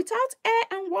 Without air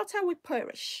and water, we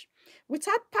perish.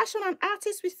 Without passion and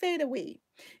artists, we fade away.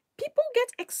 People get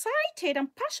excited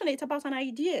and passionate about an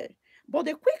idea, but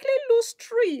they quickly lose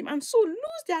stream and so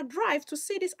lose their drive to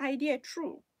see this idea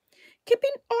through.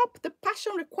 Keeping up the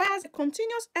passion requires a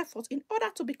continuous effort in order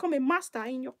to become a master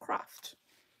in your craft.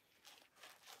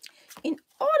 In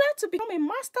order to become a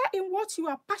master in what you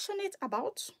are passionate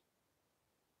about,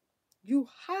 you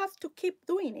have to keep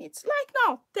doing it. Like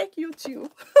now, take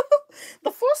YouTube.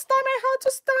 The first time I had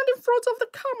to stand in front of the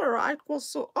camera, it was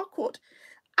so awkward.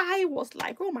 I was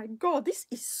like, oh my God, this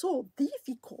is so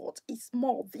difficult. It's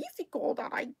more difficult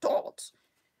than I thought.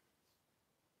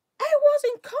 I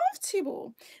wasn't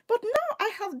comfortable. But now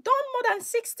I have done more than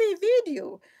 60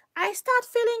 video. I start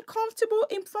feeling comfortable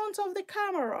in front of the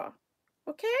camera.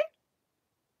 Okay?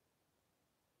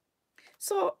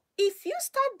 So if you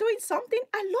start doing something,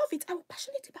 I love it. I'm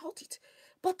passionate about it.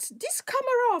 But this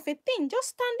camera of a thing, just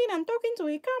standing and talking to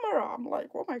a camera, I'm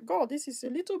like, oh my God, this is a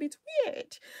little bit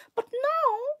weird. But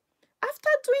now, after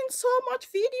doing so much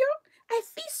video, I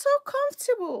feel so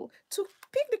comfortable to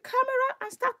pick the camera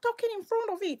and start talking in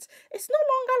front of it. It's no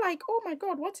longer like, oh my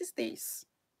God, what is this?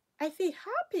 I feel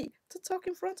happy to talk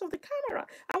in front of the camera.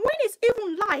 And when it's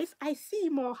even live, I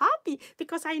feel more happy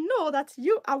because I know that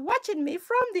you are watching me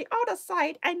from the other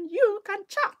side and you can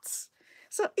chat.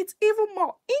 So it's even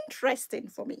more interesting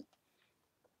for me.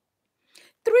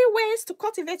 3 ways to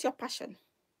cultivate your passion.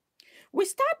 We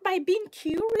start by being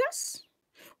curious.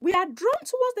 We are drawn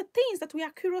towards the things that we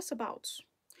are curious about.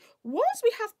 Once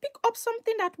we have picked up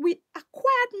something that we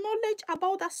acquired knowledge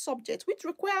about that subject, which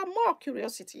require more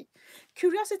curiosity.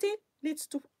 Curiosity leads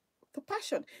to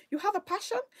passion. You have a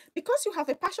passion. Because you have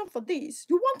a passion for this,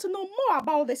 you want to know more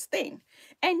about this thing.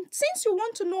 And since you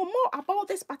want to know more about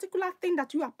this particular thing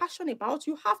that you are passionate about,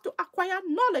 you have to acquire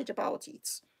knowledge about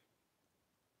it.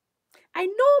 I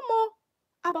know more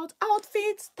about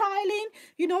outfits, styling,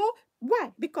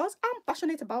 why? Because I'm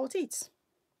passionate about it.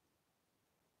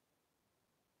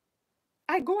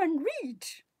 I go and read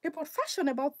about fashion,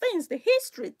 about things, the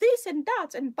history, this and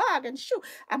that, and bag and shoe.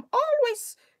 I'm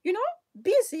always,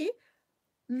 busy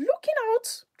looking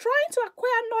out, trying to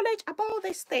acquire knowledge about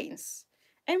these things.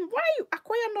 And while you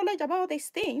acquire knowledge about these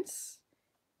things,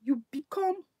 you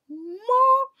become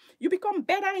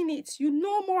better in it. You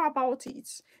know more about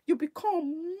it. You become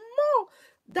more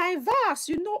diverse.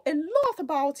 You know a lot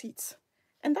about it.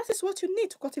 And that is what you need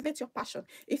to cultivate your passion.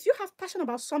 If you have passion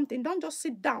about something, don't just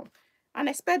sit down and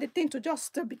expect the thing to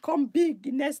just become big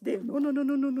the next day.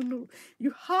 No.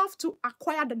 You have to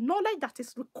acquire the knowledge that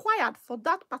is required for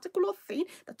that particular thing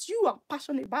that you are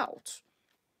passionate about.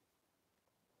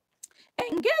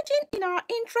 Engaging in our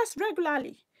interest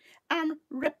regularly and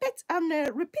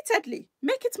repeatedly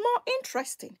make it more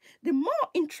interesting. The more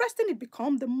interesting it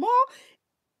becomes, the more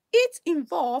it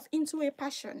evolves into a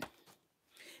passion.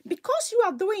 Because you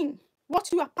are doing what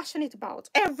you are passionate about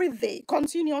every day,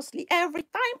 continuously, every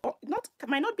time, or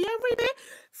might not be every day,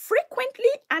 frequently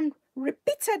and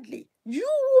repeatedly, you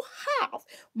have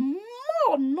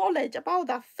more knowledge about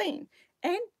that thing.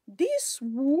 And this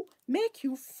will make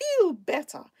you feel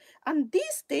better. And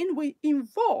this thing will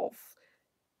evolve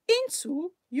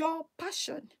into your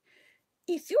passion.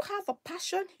 If you have a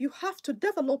passion, you have to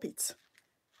develop it.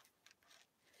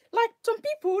 Like some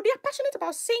people, they are passionate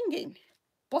about singing,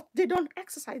 but they don't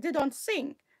exercise, they don't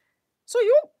sing. So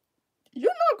you're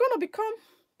not going to become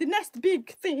the next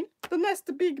big thing, the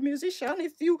next big musician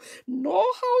if you know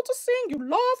how to sing, you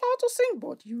love how to sing,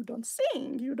 but you don't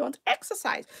sing, you don't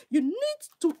exercise. You need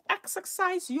to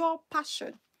exercise your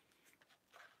passion.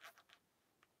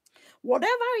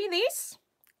 Whatever it is,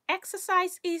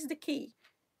 exercise is the key.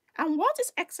 And what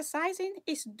is exercising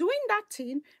is doing that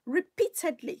thing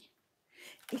repeatedly.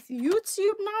 If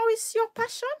YouTube now is your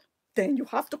passion, then you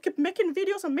have to keep making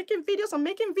videos and making videos and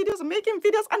making videos and making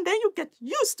videos, and then you get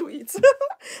used to it.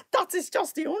 That is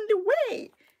just the only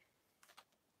way.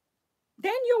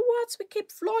 Then your words will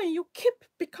keep flowing. You keep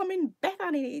becoming better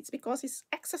in it because it's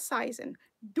exercising,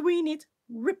 doing it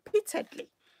repeatedly.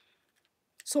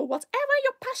 So whatever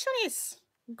your passion is,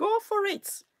 go for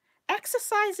it.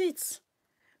 Exercise it.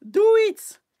 Do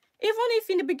it. Even if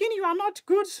in the beginning you are not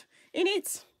good in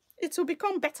it, it will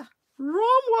become better.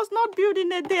 Rome was not built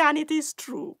in a day, and it is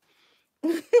true.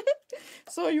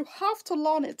 So you have to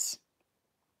learn it.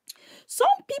 Some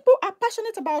people are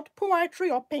passionate about poetry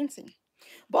or painting,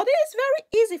 but it is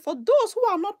very easy for those who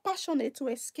are not passionate to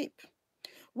escape.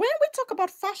 When we talk about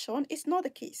fashion, it's not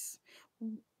the case.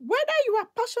 Whether you are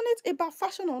passionate about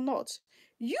fashion or not,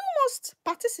 you must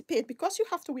participate because you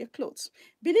have to wear clothes.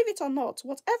 Believe it or not,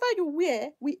 whatever you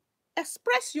wear will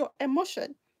express your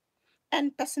emotion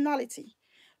and personality.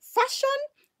 Fashion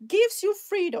gives you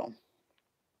freedom.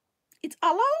 It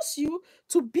allows you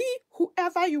to be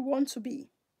whoever you want to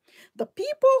be. The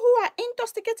people who are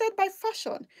intoxicated by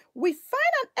fashion will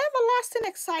find an everlasting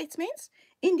excitement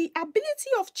in the ability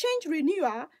of change,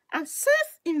 renewal, and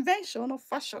self-invention of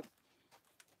fashion.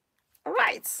 All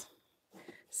right.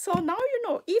 So now you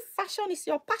know, if fashion is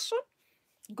your passion,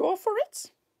 go for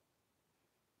it.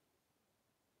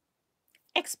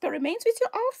 Experiment with your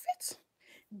outfit.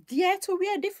 Dare to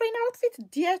wear a different outfit.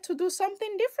 Dare to do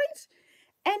something different.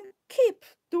 And keep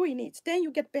doing it. Then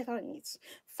you get better in it.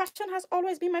 Fashion has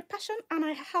always been my passion, and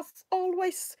I have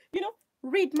always,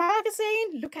 read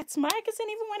magazine, look at magazine.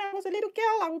 Even when I was a little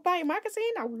girl, I would buy a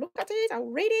magazine, I would look at it, I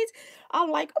would read it. I'm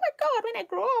like, oh my God, when I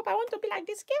grow up, I want to be like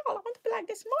this girl, I want to be like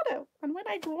this model. And when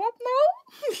I grew up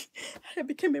now, I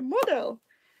became a model.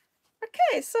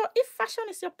 Okay, so if fashion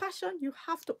is your passion, you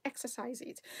have to exercise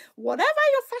it. Whatever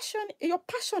your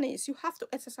passion is, you have to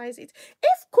exercise it.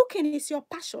 If cooking is your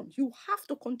passion, you have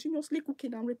to continuously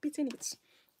cooking and repeating it.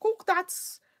 Cook that,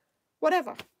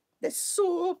 whatever, the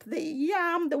soup, the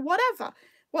yam, the whatever.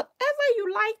 Whatever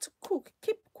you like to cook,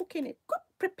 keep cooking it, keep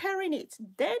preparing it.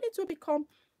 Then it will become,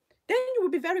 then you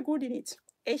will be very good in it.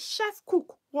 A chef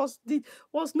cook was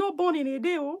not born in a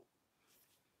day. Oh.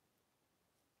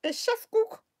 A chef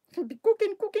cook be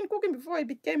cooking before he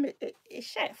became a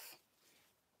chef.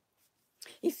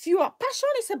 If your passion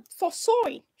is for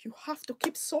sewing, you have to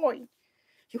keep sewing.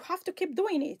 You have to keep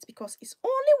doing it, because it's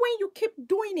only when you keep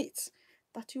doing it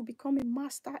that you become a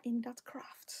master in that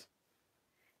craft.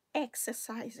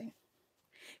 Exercising.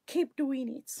 Keep doing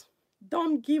it.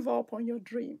 Don't give up on your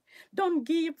dream. Don't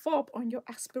give up on your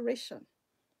aspiration.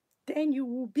 Then you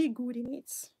will be good in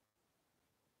it.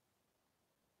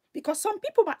 Because some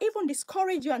people might even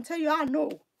discourage you and tell you, oh no,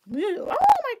 oh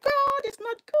my God, it's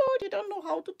not good, you don't know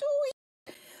how to do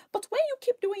it. But when you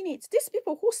keep doing it, these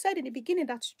people who said in the beginning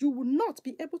that you will not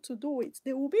be able to do it,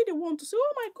 they will be the one to say,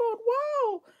 oh my God,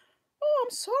 wow, oh,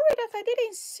 I'm sorry that I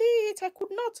didn't see it. I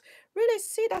could not really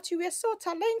see that you were so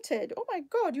talented. Oh my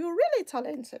God, you're really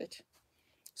talented.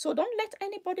 So don't let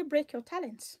anybody break your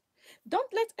talents.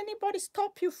 Don't let anybody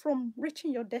stop you from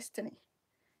reaching your destiny.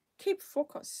 Keep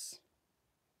focus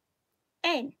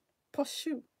and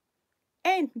pursue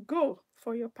and go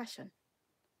for your passion.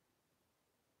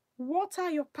 What are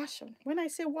your passion? When I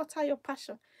say what are your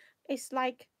passion, it's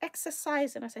like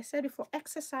exercising, as I said before,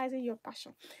 exercising your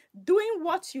passion. Doing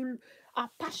what you are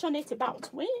passionate about.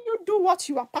 When you do what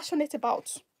you are passionate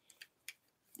about,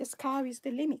 the sky is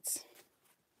the limit.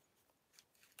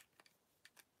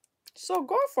 So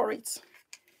go for it.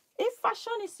 If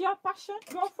fashion is your passion,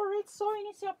 go for it. Sewing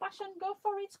is your passion, go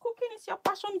for it. Cooking is your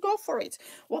passion, go for it.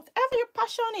 Whatever your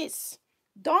passion is,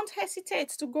 don't hesitate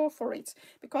to go for it,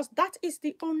 because that is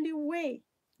the only way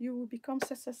you will become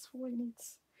successful in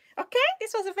it. Okay,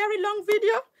 this was a very long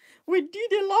video. We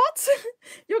did a lot.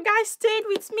 You guys stayed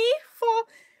with me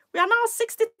we are now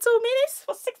 62 minutes.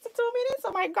 For 62 minutes,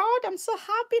 oh my God, I'm so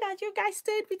happy that you guys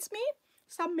stayed with me.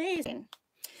 It's amazing.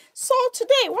 So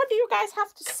today, what do you guys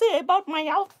have to say about my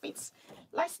outfits?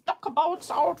 Let's talk about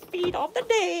outfit of the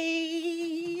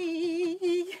day.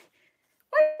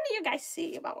 What do you guys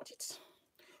say about it?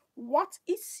 What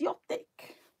is your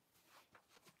take?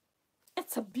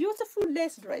 It's a beautiful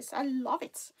lace dress. I love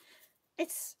it. I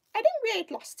didn't wear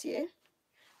it last year.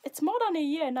 It's more than a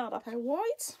year now that I wore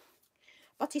it,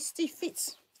 but it still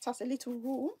fits. It has a little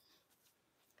room.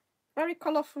 Very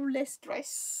colorful lace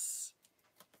dress.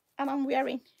 And I'm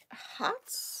wearing a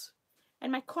hat.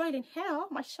 And my coiling hair,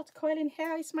 my short coiling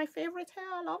hair is my favorite hair.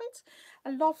 I love it. I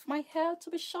love my hair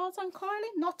to be short and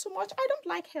coiling, not too much. I don't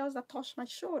like hairs that touch my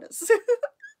shoulders.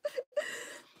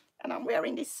 And I'm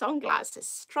wearing these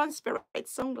sunglasses, transparent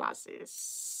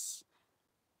sunglasses.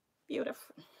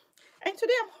 Beautiful. And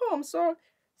today I'm home, so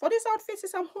for this outfit,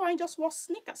 since I'm home, I just wore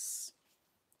sneakers.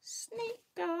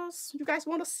 Sneakers. You guys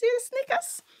want to see the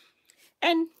sneakers?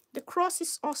 And the cross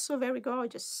is also very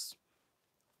gorgeous.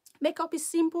 Makeup is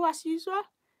simple as usual.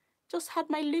 Just had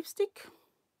my lipstick,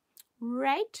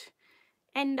 red,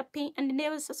 and the pink, and the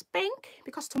nails is pink,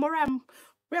 because tomorrow I'm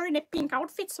wearing a pink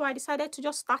outfit, so I decided to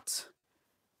just start.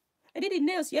 I did the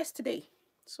nails yesterday,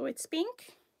 so it's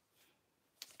pink.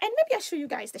 And maybe I'll show you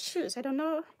guys the shoes. I don't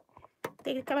know.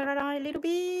 Take the camera down a little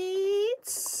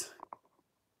bit.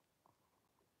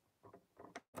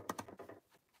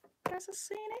 You guys are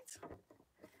seeing it?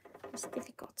 It's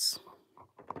difficult.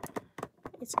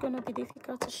 It's gonna be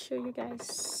difficult to show you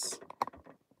guys.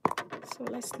 So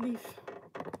let's leave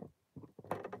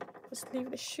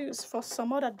the shoes for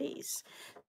some other days.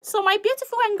 So my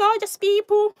beautiful and gorgeous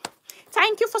people,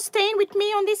 thank you for staying with me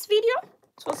on this video.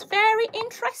 It was very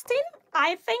interesting.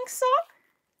 I think so.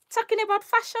 Talking about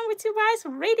fashion with you guys,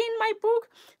 reading my book,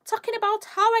 talking about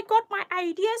how I got my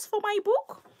ideas for my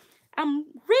book. I'm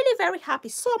really very happy.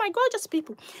 So my gorgeous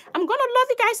people, I'm gonna love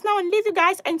you guys now and leave you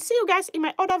guys and see you guys in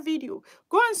my other video.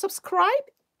 Go and subscribe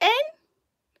and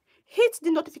hit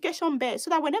the notification bell so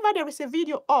that whenever there is a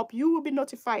video up, you will be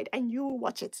notified and you will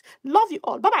watch it. Love you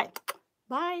all. Bye-bye.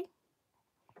 Bye.